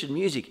in Christian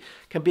music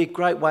can be a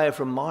great way of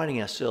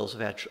reminding ourselves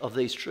of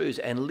these truths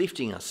and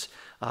lifting us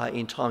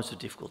in times of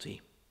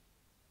difficulty.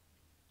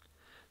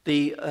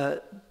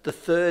 The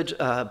third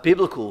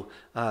biblical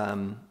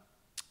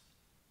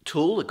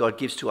tool that God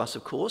gives to us,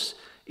 of course,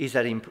 is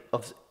that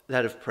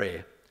of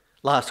prayer.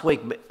 Last week,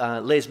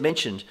 Les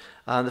mentioned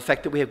the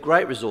fact that we have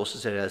great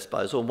resources at our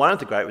disposal. One of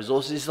the great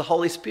resources is the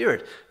Holy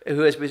Spirit,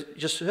 who, as we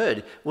just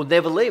heard, will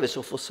never leave us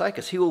or forsake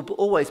us. He will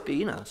always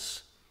be in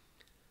us,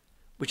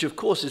 which, of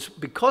course, is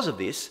because of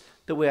this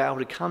that we're able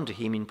to come to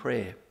him in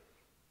prayer.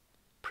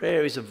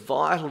 Prayer is a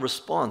vital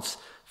response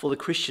for the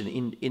Christian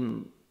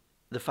in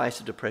the face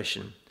of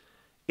depression.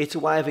 It's a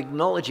way of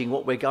acknowledging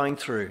what we're going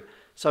through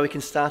so we can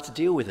start to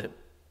deal with it.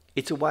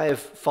 It's a way of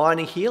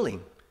finding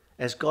healing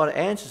as God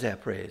answers our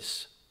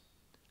prayers.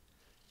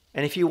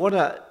 And if you want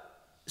to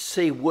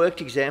see worked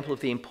example of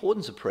the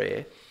importance of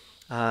prayer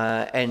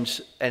and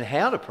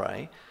how to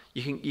pray,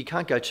 you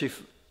can't go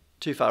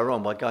too far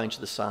wrong by going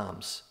to the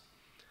Psalms.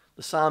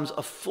 The Psalms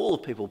are full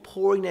of people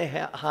pouring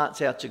their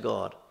hearts out to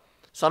God,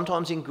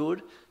 sometimes in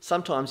good,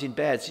 sometimes in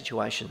bad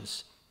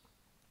situations.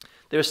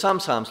 There are some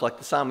Psalms, like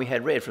the Psalm we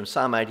had read from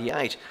Psalm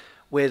 88,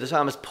 where the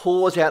psalmist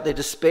pours out their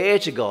despair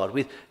to God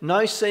with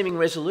no seeming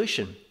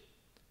resolution.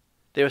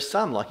 There are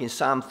some, like in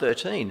Psalm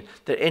 13,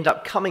 that end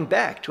up coming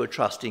back to a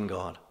trust in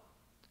God.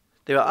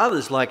 There are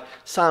others, like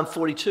Psalm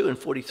 42 and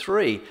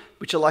 43,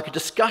 which are like a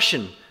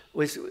discussion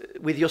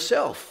with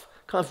yourself,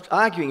 kind of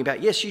arguing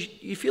about, yes,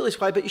 you feel this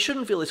way, but you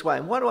shouldn't feel this way,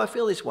 and why do I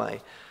feel this way?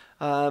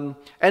 And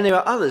there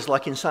are others,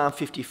 like in Psalm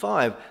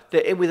 55,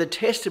 that end with a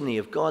testimony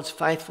of God's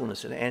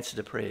faithfulness and answer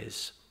to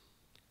prayers.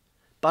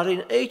 But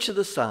in each of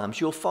the Psalms,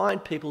 you'll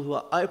find people who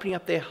are opening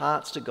up their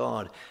hearts to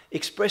God,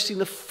 expressing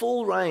the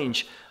full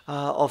range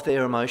of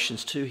their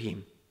emotions to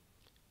him,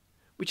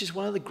 which is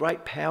one of the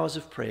great powers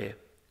of prayer,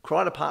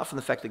 quite apart from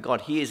the fact that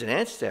God hears and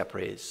answers our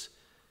prayers.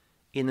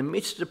 In the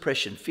midst of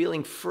depression,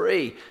 feeling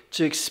free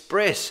to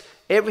express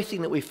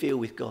everything that we feel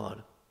with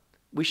God.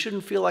 We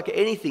shouldn't feel like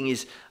anything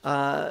is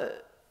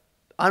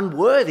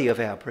unworthy of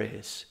our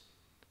prayers.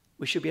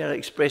 We should be able to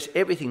express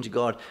everything to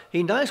God.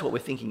 He knows what we're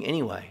thinking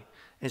anyway.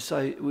 And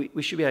so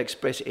we should be able to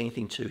express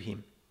anything to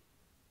him.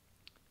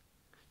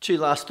 Two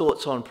last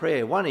thoughts on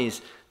prayer. One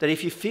is that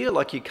if you feel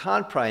like you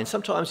can't pray, and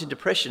sometimes in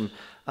depression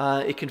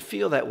it can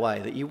feel that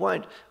way, that you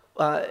won't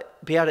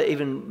be able to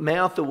even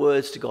mouth the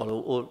words to God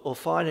or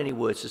find any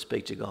words to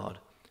speak to God.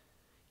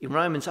 In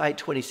Romans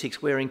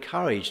 8:26, we're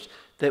encouraged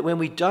that when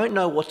we don't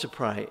know what to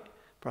pray,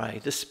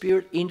 the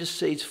Spirit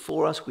intercedes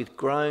for us with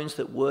groans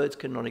that words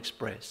cannot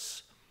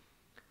express.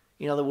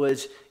 In other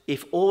words,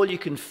 if all you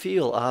can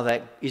feel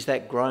is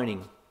that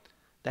groaning,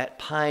 that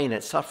pain,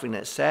 that suffering,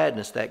 that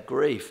sadness, that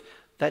grief,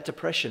 that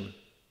depression,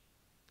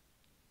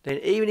 then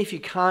even if you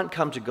can't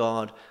come to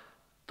God,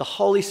 the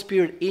Holy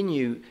Spirit in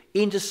you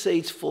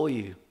intercedes for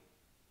you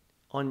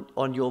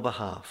on your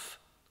behalf.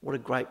 What a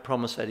great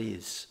promise that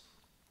is.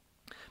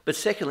 But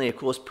secondly, of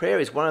course, prayer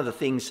is one of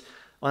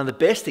the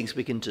best things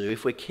we can do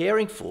if we're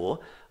caring for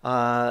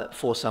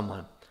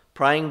someone.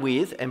 Praying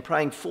with and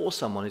praying for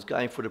someone who's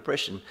going for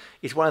depression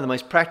is one of the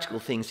most practical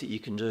things that you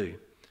can do.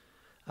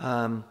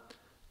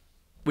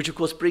 Which of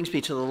course brings me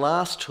to the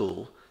last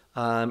tool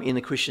in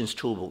the Christian's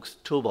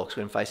toolbox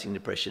when facing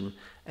depression,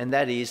 and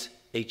that is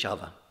each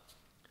other.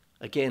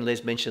 Again,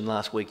 Les mentioned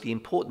last week the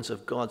importance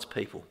of God's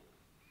people.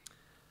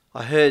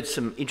 I heard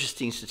some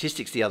interesting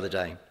statistics the other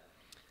day.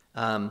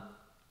 An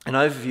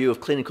overview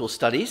of clinical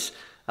studies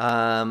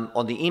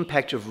on the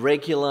impact of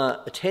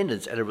regular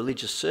attendance at a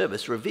religious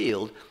service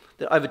revealed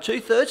that over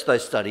 2/3 of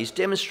those studies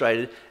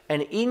demonstrated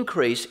an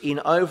increase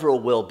in overall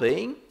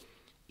well-being,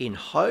 in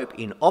hope,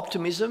 in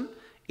optimism,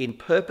 in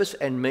purpose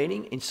and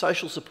meaning, in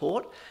social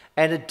support,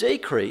 and a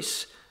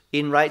decrease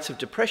in rates of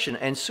depression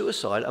and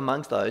suicide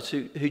amongst those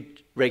who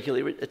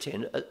regularly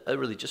attend a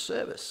religious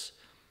service.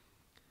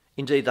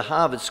 Indeed, the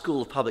Harvard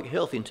School of Public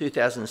Health in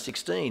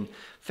 2016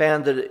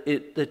 found that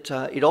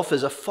it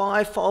offers a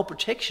 5-fold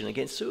protection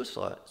against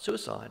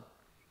suicide.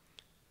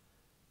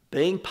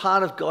 Being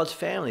part of God's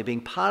family,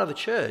 being part of a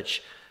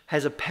church,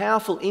 has a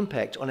powerful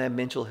impact on our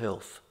mental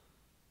health,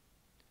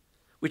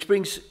 which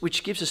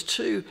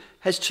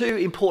has two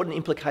important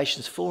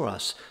implications for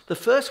us. The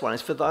first one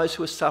is for those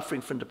who are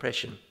suffering from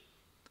depression.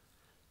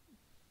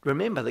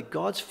 Remember that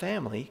God's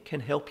family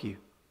can help you.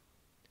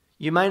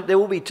 There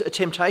will be a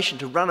temptation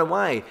to run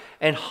away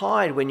and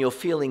hide when you're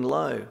feeling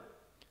low.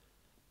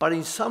 But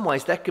in some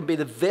ways, that can be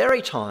the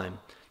very time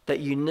that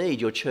you need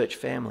your church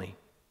family.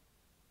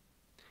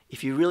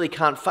 If you really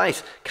can't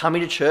face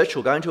coming to church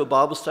or going to a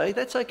Bible study,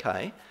 that's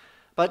okay.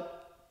 But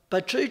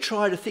do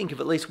try to think of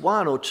at least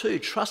one or two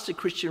trusted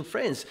Christian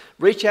friends.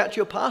 Reach out to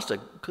your pastor,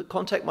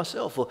 contact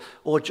myself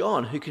or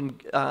John, who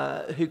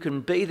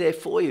can be there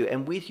for you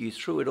and with you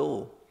through it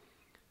all.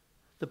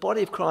 The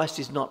body of Christ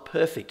is not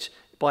perfect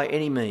by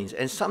any means,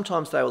 and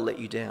sometimes they will let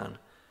you down.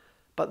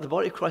 But the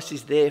body of Christ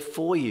is there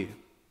for you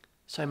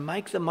So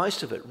make the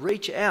most of it.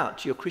 Reach out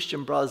to your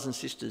Christian brothers and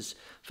sisters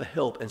for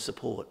help and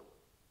support.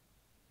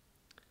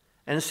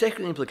 And the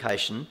second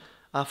implication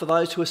are for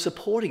those who are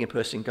supporting a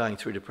person going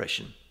through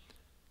depression.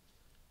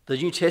 The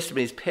New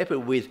Testament is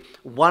peppered with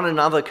one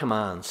another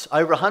commands,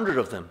 over 100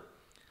 of them.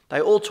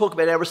 They all talk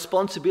about our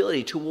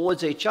responsibility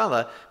towards each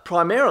other,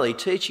 primarily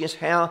teaching us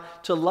how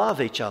to love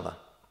each other.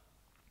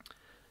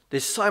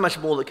 There's so much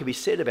more that can be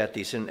said about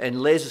this,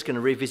 and Les is going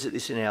to revisit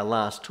this in our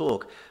last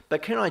talk.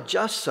 But can I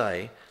just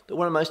say that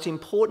one of the most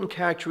important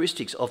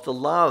characteristics of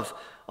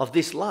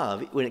this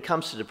love, when it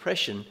comes to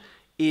depression,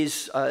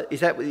 is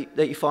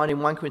that you find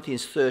in 1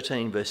 Corinthians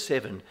 13, verse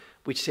 7,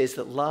 which says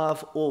that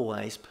love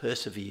always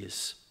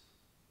perseveres.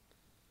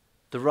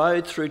 The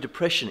road through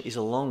depression is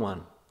a long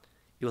one.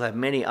 You'll have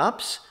many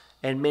ups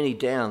and many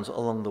downs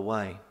along the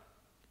way.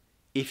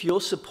 If you're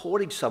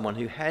supporting someone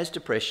who has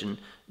depression,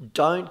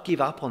 don't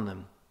give up on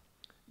them.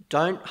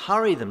 Don't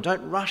hurry them.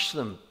 Don't rush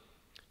them.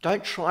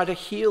 Don't try to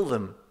heal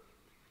them.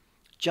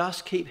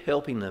 Just keep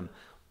helping them,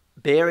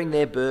 bearing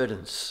their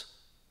burdens.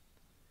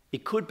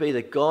 It could be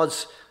that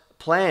God's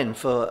plan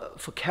for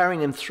carrying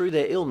them through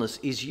their illness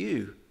is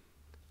you,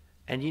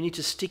 and you need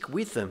to stick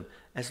with them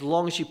as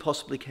long as you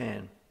possibly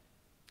can.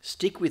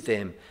 Stick with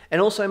them,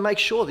 and also make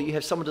sure that you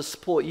have someone to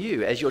support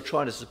you as you're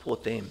trying to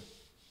support them.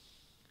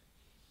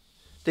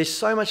 There's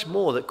so much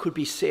more that could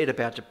be said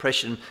about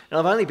depression, and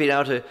I've only been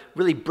able to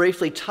really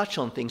briefly touch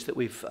on things that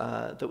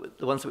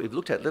the ones that we've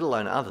looked at, let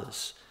alone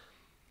others.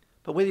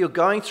 But whether you're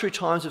going through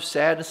times of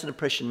sadness and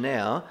depression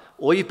now,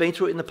 or you've been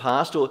through it in the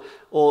past,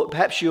 or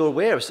perhaps you're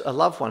aware of a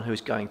loved one who's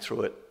going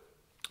through it,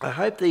 I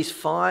hope these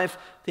 5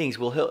 things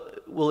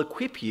will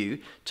equip you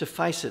to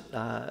face it,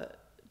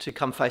 to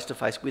come face to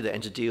face with it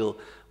and to deal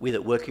with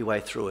it, work your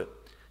way through it.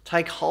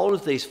 Take hold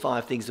of these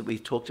 5 things that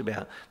we've talked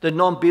about. The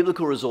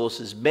non-biblical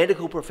resources,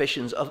 medical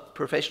professionals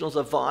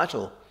are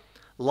vital.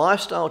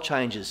 Lifestyle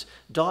changes,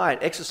 diet,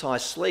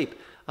 exercise, sleep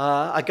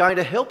are going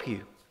to help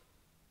you.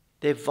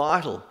 They're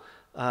vital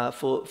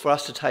for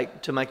us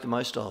to make the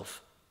most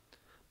of.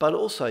 But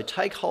also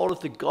take hold of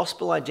the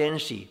gospel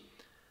identity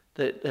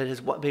that has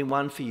been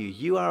won for you.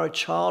 You are a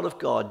child of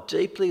God,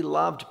 deeply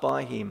loved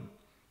by him.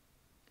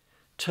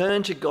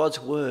 Turn to God's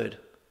word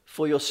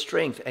for your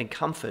strength and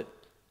comfort.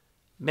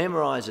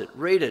 Memorize it,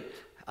 read it,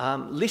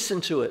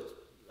 listen to it,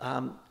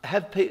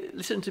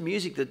 listen to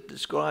music that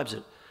describes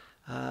it,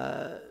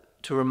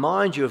 to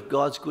remind you of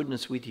God's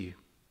goodness with you.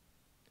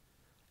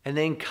 And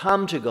then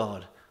come to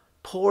God.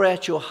 Pour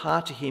out your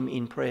heart to him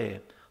in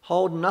prayer.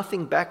 Hold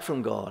nothing back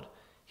from God.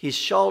 His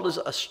shoulders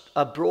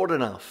are broad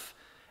enough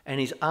and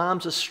his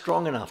arms are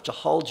strong enough to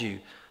hold you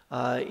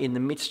in the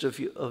midst of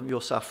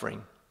your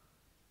suffering.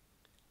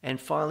 And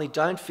finally,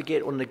 don't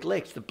forget or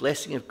neglect the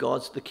blessing of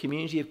the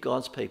community of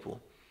God's people.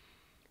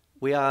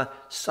 We are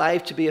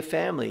saved to be a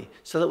family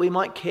so that we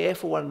might care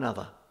for one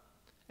another.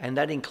 And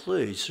that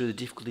includes through the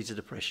difficulties of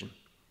depression.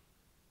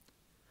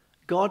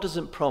 God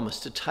doesn't promise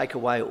to take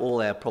away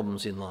all our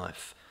problems in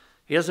life.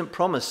 He doesn't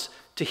promise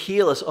to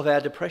heal us of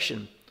our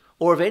depression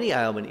or of any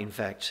ailment, in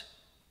fact.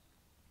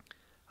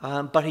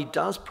 But he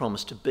does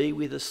promise to be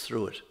with us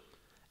through it.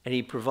 And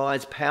he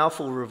provides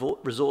powerful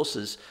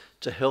resources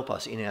to help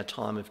us in our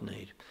time of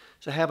need.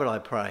 So how about I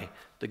pray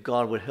that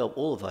God would help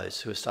all of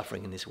those who are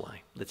suffering in this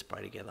way? Let's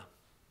pray together.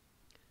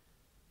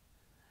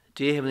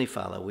 Dear Heavenly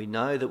Father, we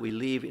know that we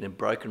live in a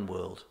broken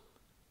world.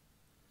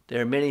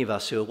 There are many of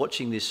us who are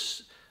watching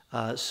this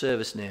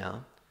service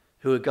now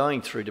who are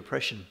going through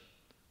depression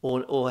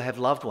or have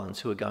loved ones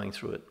who are going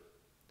through it.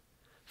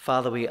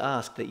 Father, we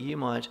ask that you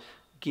might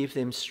give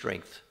them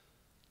strength,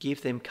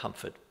 give them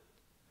comfort.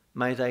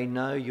 May they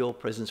know your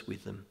presence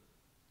with them.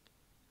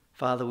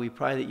 Father, we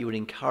pray that you would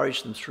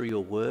encourage them through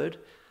your word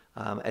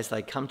as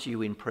they come to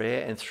you in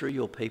prayer and through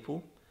your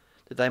people,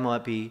 that they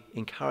might be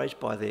encouraged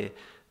by their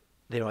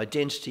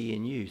identity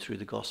in you through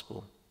the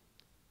gospel.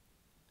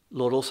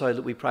 Lord, also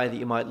that we pray that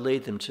you might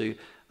lead them to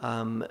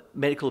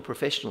medical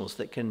professionals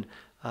that can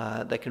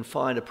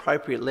find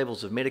appropriate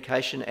levels of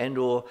medication and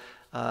or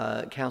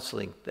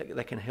counselling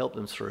that can help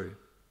them through.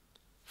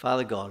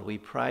 Father God, we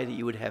pray that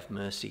you would have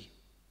mercy.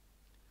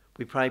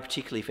 We pray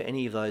particularly for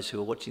any of those who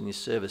are watching this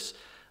service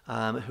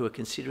who are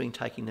considering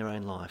taking their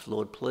own life.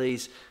 Lord,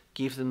 please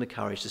give them the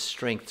courage, the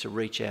strength to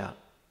reach out.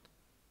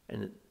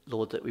 And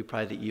Lord, that we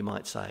pray that you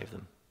might save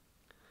them.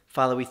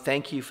 Father, we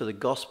thank you for the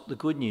gospel, the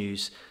good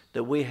news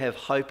that we have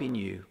hope in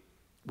you.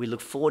 We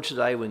look forward to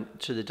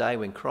the day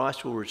when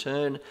Christ will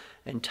return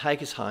and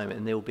take us home,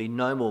 and there will be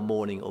no more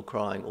mourning or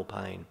crying or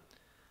pain.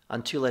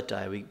 Until that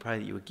day, we pray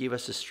that you would give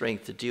us the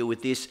strength to deal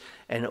with this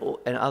and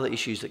other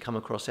issues that come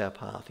across our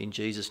path. In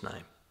Jesus'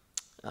 name,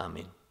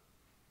 amen.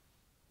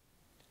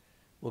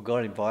 Well,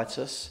 God invites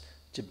us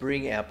to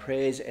bring our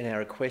prayers and our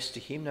requests to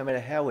him, no matter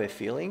how we're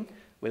feeling,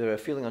 whether we're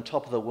feeling on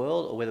top of the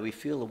world or whether we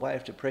feel the weight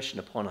of depression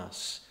upon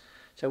us.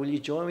 So will you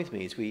join with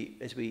me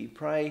as we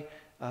pray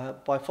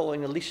by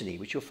following a litany,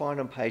 which you'll find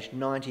on page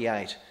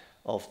 98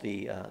 of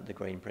the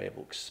Green Prayer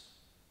Books.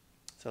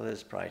 So let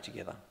us pray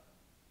together.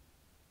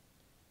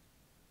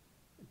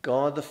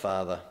 God the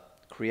Father,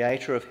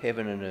 creator of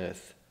heaven and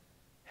earth,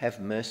 have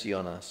mercy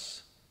on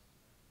us.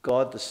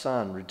 God the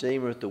Son,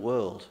 Redeemer of the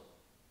world,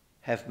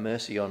 have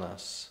mercy on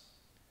us.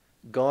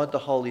 God the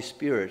Holy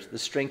Spirit, the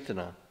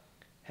Strengthener,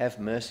 have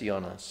mercy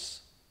on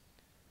us.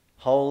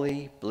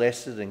 Holy,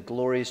 blessed and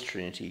glorious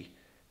Trinity,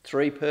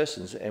 3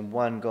 persons and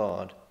one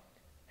God,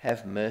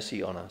 have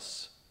mercy on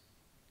us.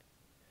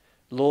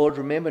 Lord,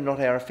 remember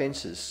not our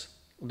offences,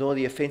 nor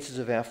the offences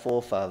of our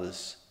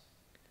forefathers.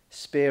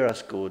 Spare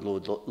us, good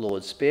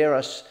Lord,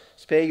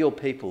 spare your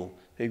people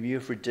whom you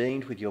have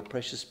redeemed with your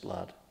precious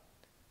blood.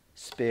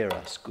 Spare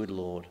us, good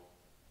Lord.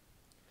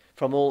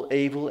 From all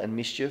evil and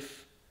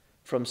mischief,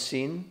 from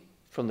sin,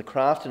 from the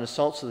craft and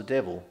assaults of the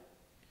devil,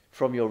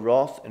 from your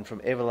wrath and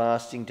from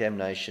everlasting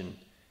damnation,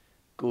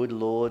 good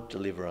Lord,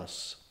 deliver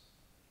us.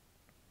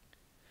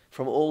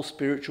 From all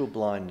spiritual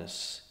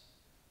blindness,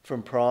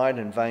 from pride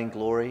and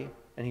vainglory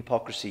and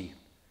hypocrisy,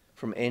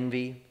 from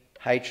envy,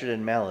 hatred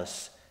and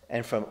malice,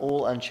 and from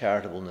all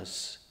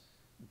uncharitableness,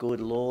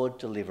 good Lord,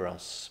 deliver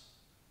us.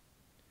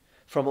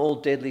 From all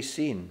deadly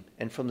sin,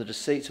 and from the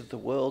deceits of the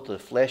world, the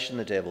flesh and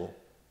the devil,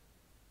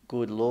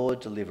 good Lord,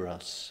 deliver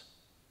us.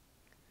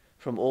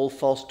 From all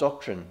false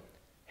doctrine,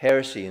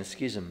 heresy and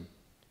schism,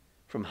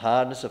 from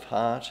hardness of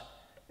heart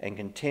and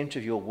contempt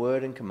of your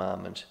word and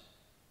commandment,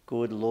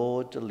 good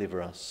Lord,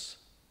 deliver us.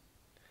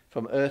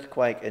 From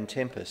earthquake and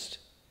tempest,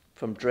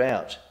 from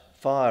drought,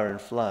 fire and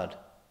flood,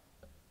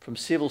 from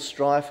civil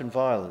strife and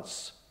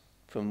violence,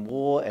 from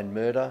war and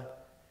murder,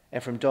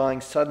 and from dying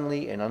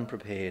suddenly and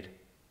unprepared,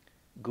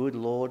 good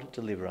Lord,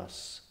 deliver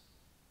us.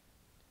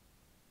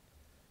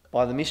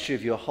 By the mystery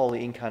of your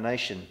holy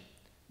incarnation,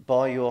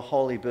 by your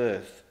holy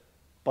birth,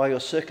 by your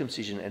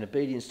circumcision and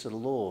obedience to the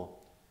law,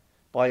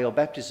 by your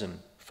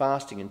baptism,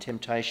 fasting and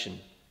temptation,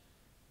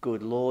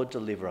 good Lord,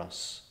 deliver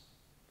us.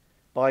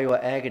 By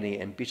your agony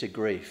and bitter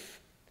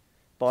grief,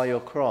 by your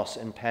cross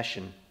and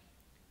passion,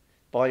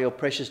 by your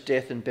precious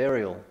death and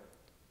burial,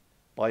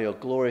 by your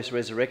glorious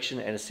resurrection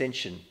and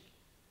ascension,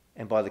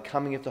 and by the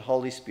coming of the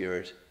Holy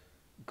Spirit,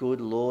 good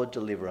Lord,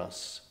 deliver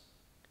us.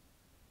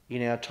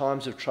 In our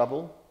times of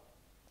trouble,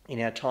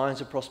 in our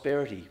times of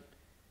prosperity,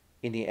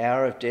 in the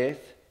hour of death,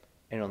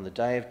 and on the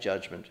day of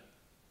judgment,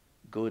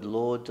 good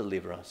Lord,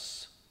 deliver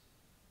us.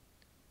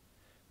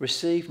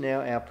 Receive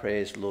now our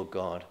prayers, Lord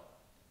God.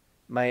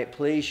 May it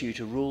please you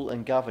to rule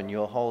and govern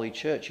your holy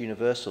Church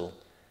universal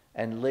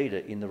and lead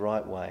it in the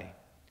right way.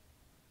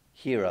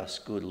 Hear us,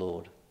 good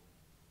Lord.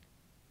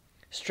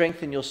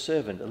 Strengthen your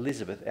servant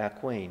Elizabeth, our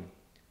Queen,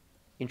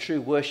 in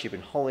true worship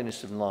and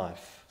holiness of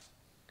life.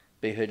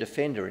 Be her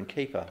defender and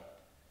keeper,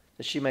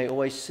 that she may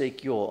always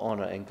seek your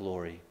honour and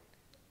glory.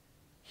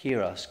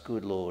 Hear us,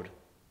 good Lord.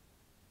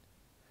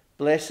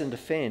 Bless and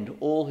defend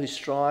all who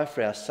strive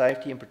for our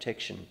safety and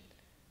protection,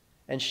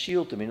 and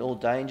shield them in all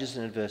dangers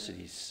and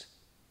adversities.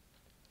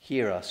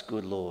 Hear us,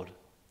 good Lord.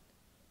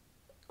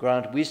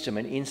 Grant wisdom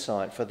and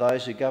insight for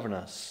those who govern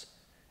us,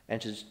 and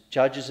to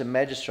judges and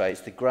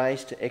magistrates the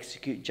grace to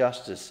execute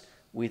justice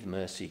with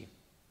mercy.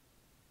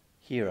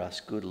 Hear us,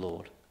 good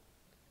Lord.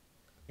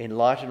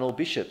 Enlighten all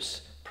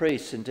bishops,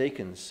 priests and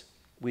deacons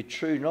with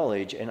true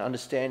knowledge and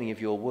understanding of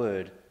your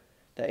word,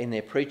 that in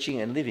their preaching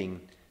and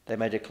living they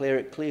may declare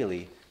it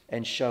clearly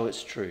and show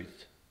its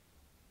truth.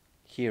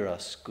 Hear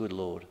us, good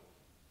Lord.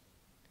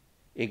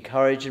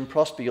 Encourage and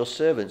prosper your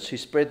servants who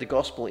spread the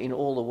gospel in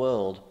all the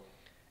world,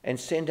 and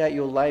send out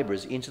your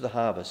labourers into the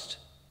harvest.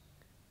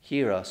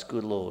 Hear us,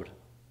 good Lord.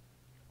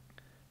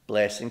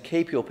 Bless and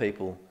keep your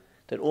people,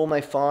 that all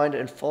may find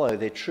and follow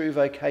their true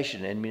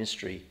vocation and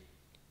ministry.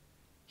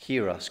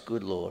 Hear us,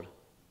 good Lord.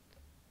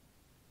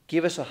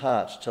 Give us a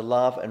heart to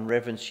love and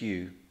reverence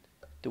you,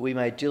 that we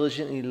may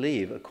diligently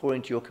live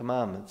according to your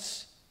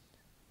commandments.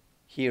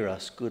 Hear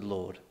us, good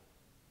Lord.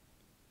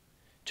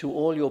 To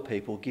all your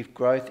people give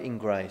growth in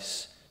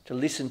grace, to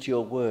listen to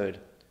your word,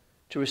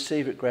 to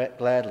receive it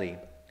gladly,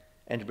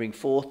 and to bring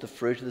forth the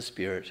fruit of the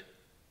Spirit.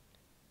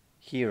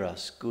 Hear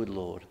us, good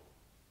Lord.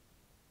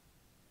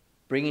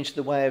 Bring into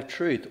the way of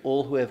truth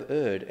all who have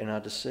erred and are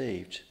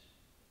deceived.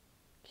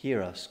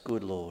 Hear us,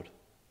 good Lord.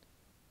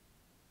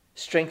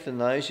 Strengthen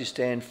those who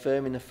stand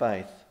firm in the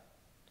faith.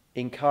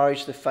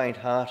 Encourage the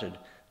faint-hearted.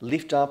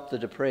 Lift up the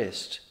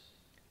depressed.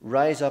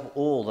 Raise up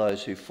all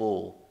those who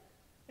fall.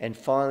 And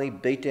finally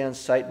beat down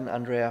Satan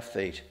under our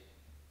feet.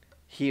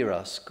 Hear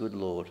us, good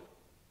Lord.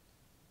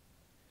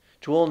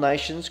 To all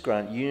nations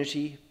grant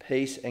unity,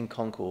 peace and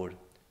concord.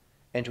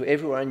 And to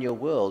everyone in your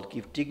world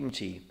give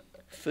dignity,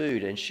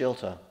 food and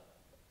shelter.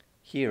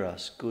 Hear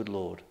us, good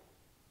Lord.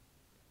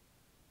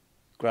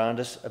 Grant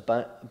us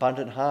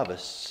abundant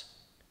harvests,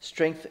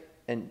 strength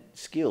and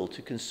skill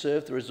to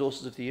conserve the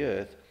resources of the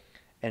earth,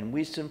 and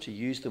wisdom to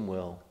use them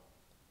well.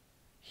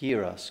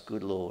 Hear us,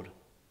 good Lord.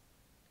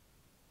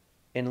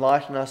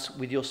 Enlighten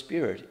with your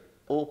Spirit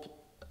all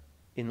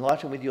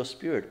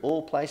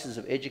places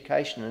of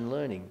education and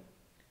learning.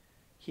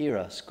 Hear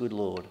us, good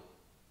Lord.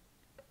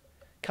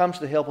 Come to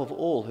the help of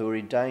all who are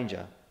in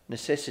danger,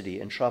 necessity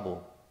and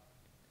trouble.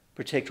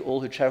 Protect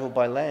all who travel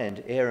by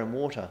land, air and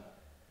water,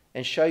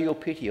 and show your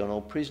pity on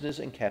all prisoners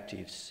and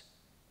captives.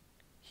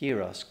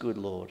 Hear us, good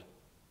Lord.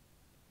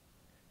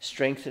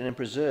 Strengthen and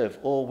preserve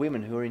all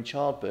women who are in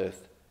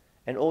childbirth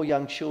and all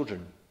young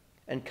children,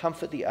 and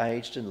comfort the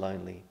aged and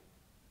lonely.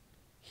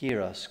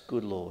 Hear us,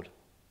 good Lord.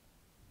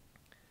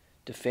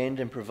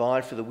 Defend and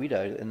provide for the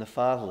widow and the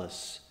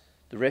fatherless,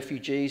 the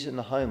refugees and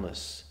the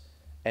homeless,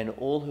 and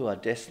all who are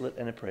desolate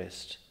and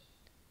oppressed.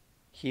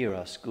 Hear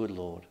us, good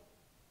Lord.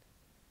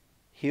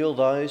 Heal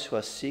those who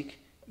are sick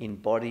in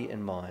body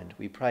and mind.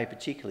 We pray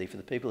particularly for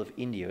the people of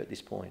India at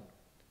this point.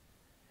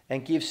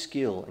 And give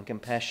skill and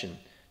compassion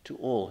to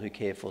all who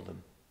care for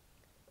them.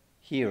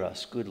 Hear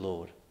us, good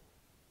Lord.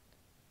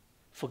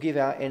 Forgive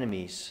our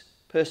enemies,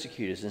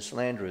 persecutors and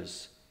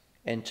slanderers,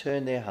 and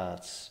turn their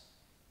hearts.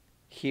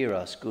 Hear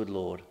us, good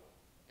Lord.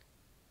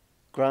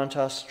 Grant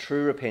us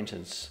true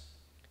repentance.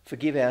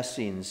 Forgive our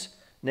sins,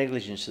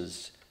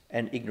 negligences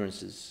and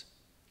ignorances,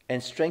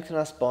 and strengthen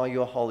us by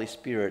your Holy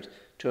Spirit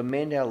to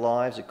amend our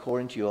lives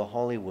according to your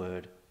holy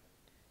word.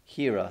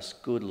 Hear us,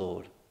 good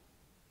Lord.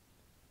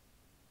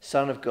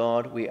 Son of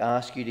God, we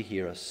ask you to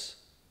hear us.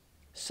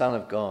 Son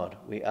of God,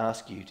 we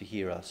ask you to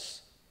hear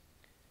us.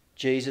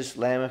 Jesus,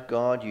 Lamb of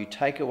God, you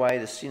take away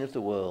the sin of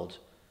the world.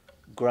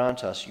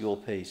 Grant us your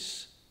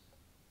peace.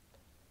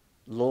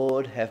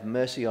 Lord, have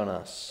mercy on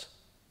us.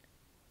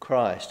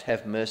 Christ,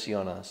 have mercy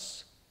on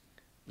us.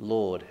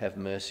 Lord, have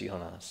mercy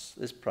on us.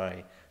 Let's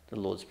pray the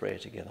Lord's Prayer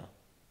together.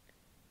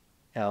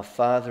 Our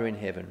Father in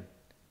heaven,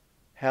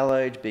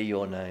 hallowed be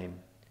your name.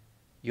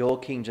 Your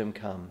kingdom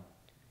come.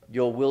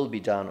 Your will be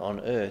done on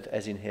earth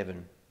as in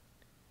heaven.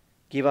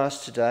 Give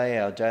us today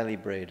our daily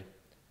bread.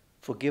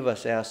 Forgive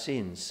us our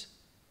sins,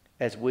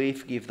 as we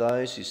forgive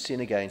those who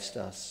sin against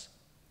us.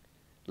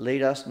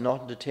 Lead us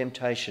not into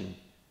temptation,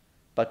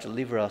 but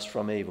deliver us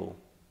from evil.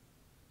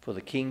 For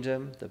the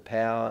kingdom, the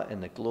power,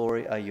 and the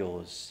glory are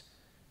yours,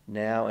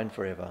 now and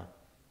forever.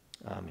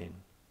 Amen.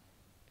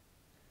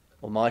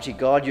 Almighty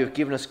God, you have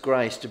given us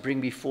grace to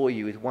bring before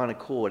you with one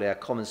accord our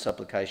common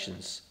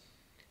supplications.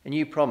 And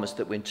you promise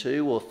that when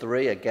 2 or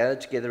 3 are gathered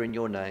together in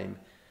your name,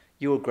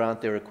 you will grant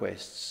their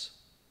requests.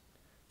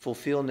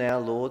 Fulfill now,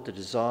 Lord, the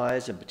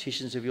desires and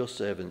petitions of your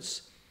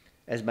servants,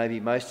 as may be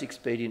most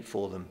expedient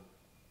for them,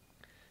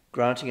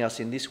 granting us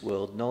in this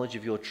world knowledge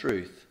of your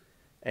truth,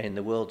 and in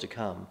the world to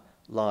come,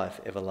 life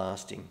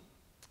everlasting.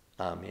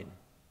 Amen.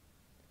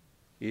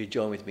 You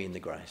join with me in the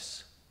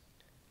grace.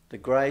 The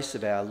grace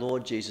of our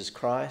Lord Jesus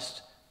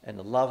Christ, and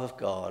the love of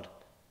God,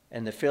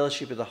 and the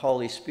fellowship of the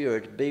Holy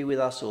Spirit be with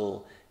us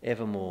all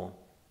evermore.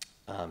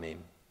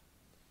 Amen.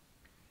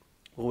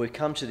 Well, we've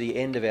come to the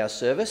end of our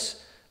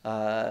service,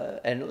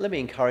 and let me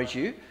encourage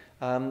you,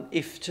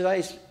 if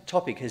today's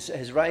topic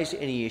has raised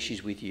any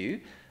issues with you,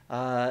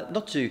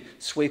 not to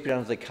sweep it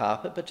under the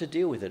carpet, but to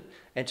deal with it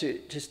and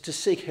to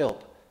seek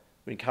help.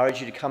 We encourage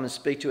you to come and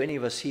speak to any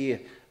of us here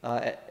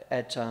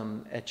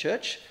at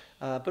church,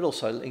 but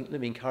also let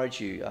me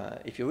encourage you,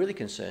 if you're really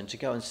concerned, to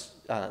go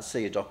and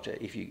see a doctor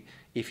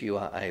if you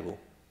are able.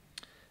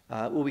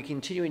 We'll be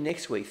continuing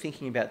next week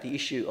thinking about the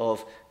issue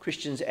of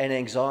Christians and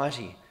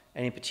anxiety,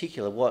 and in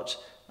particular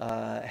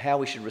how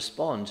we should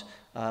respond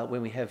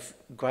when we have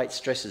great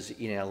stresses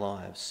in our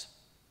lives.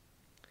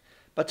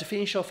 But to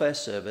finish off our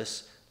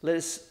service, let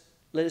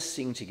us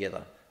sing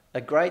together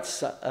a great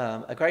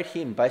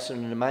hymn based on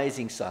an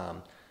amazing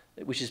psalm,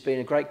 which has been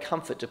a great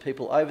comfort to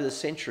people over the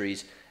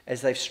centuries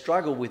as they've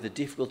struggled with the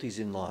difficulties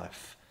in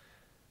life.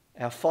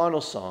 Our final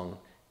song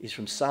is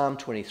from Psalm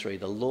 23,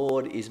 "The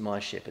Lord is my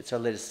shepherd." So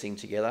let us sing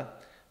together.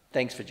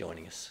 Thanks for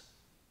joining us.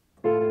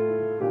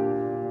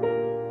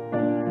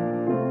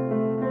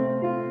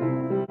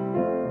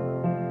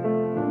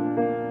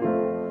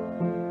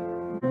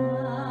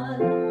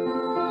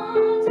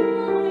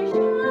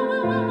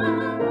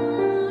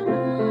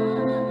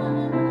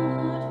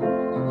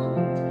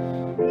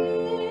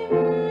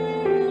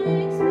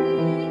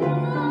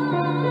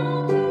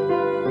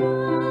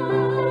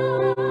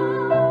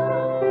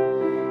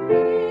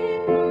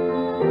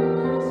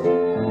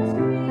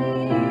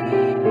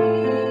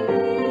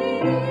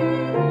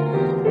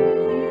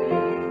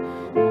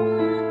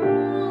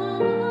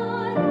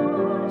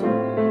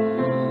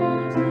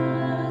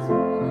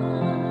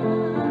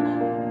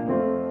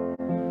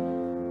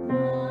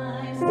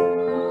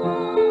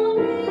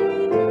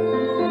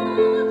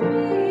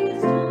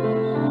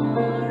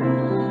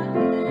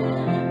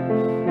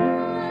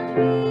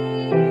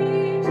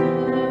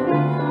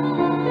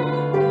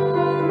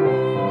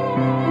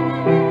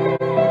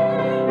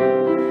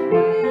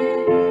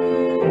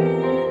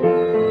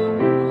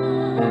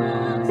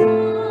 Thank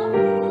you.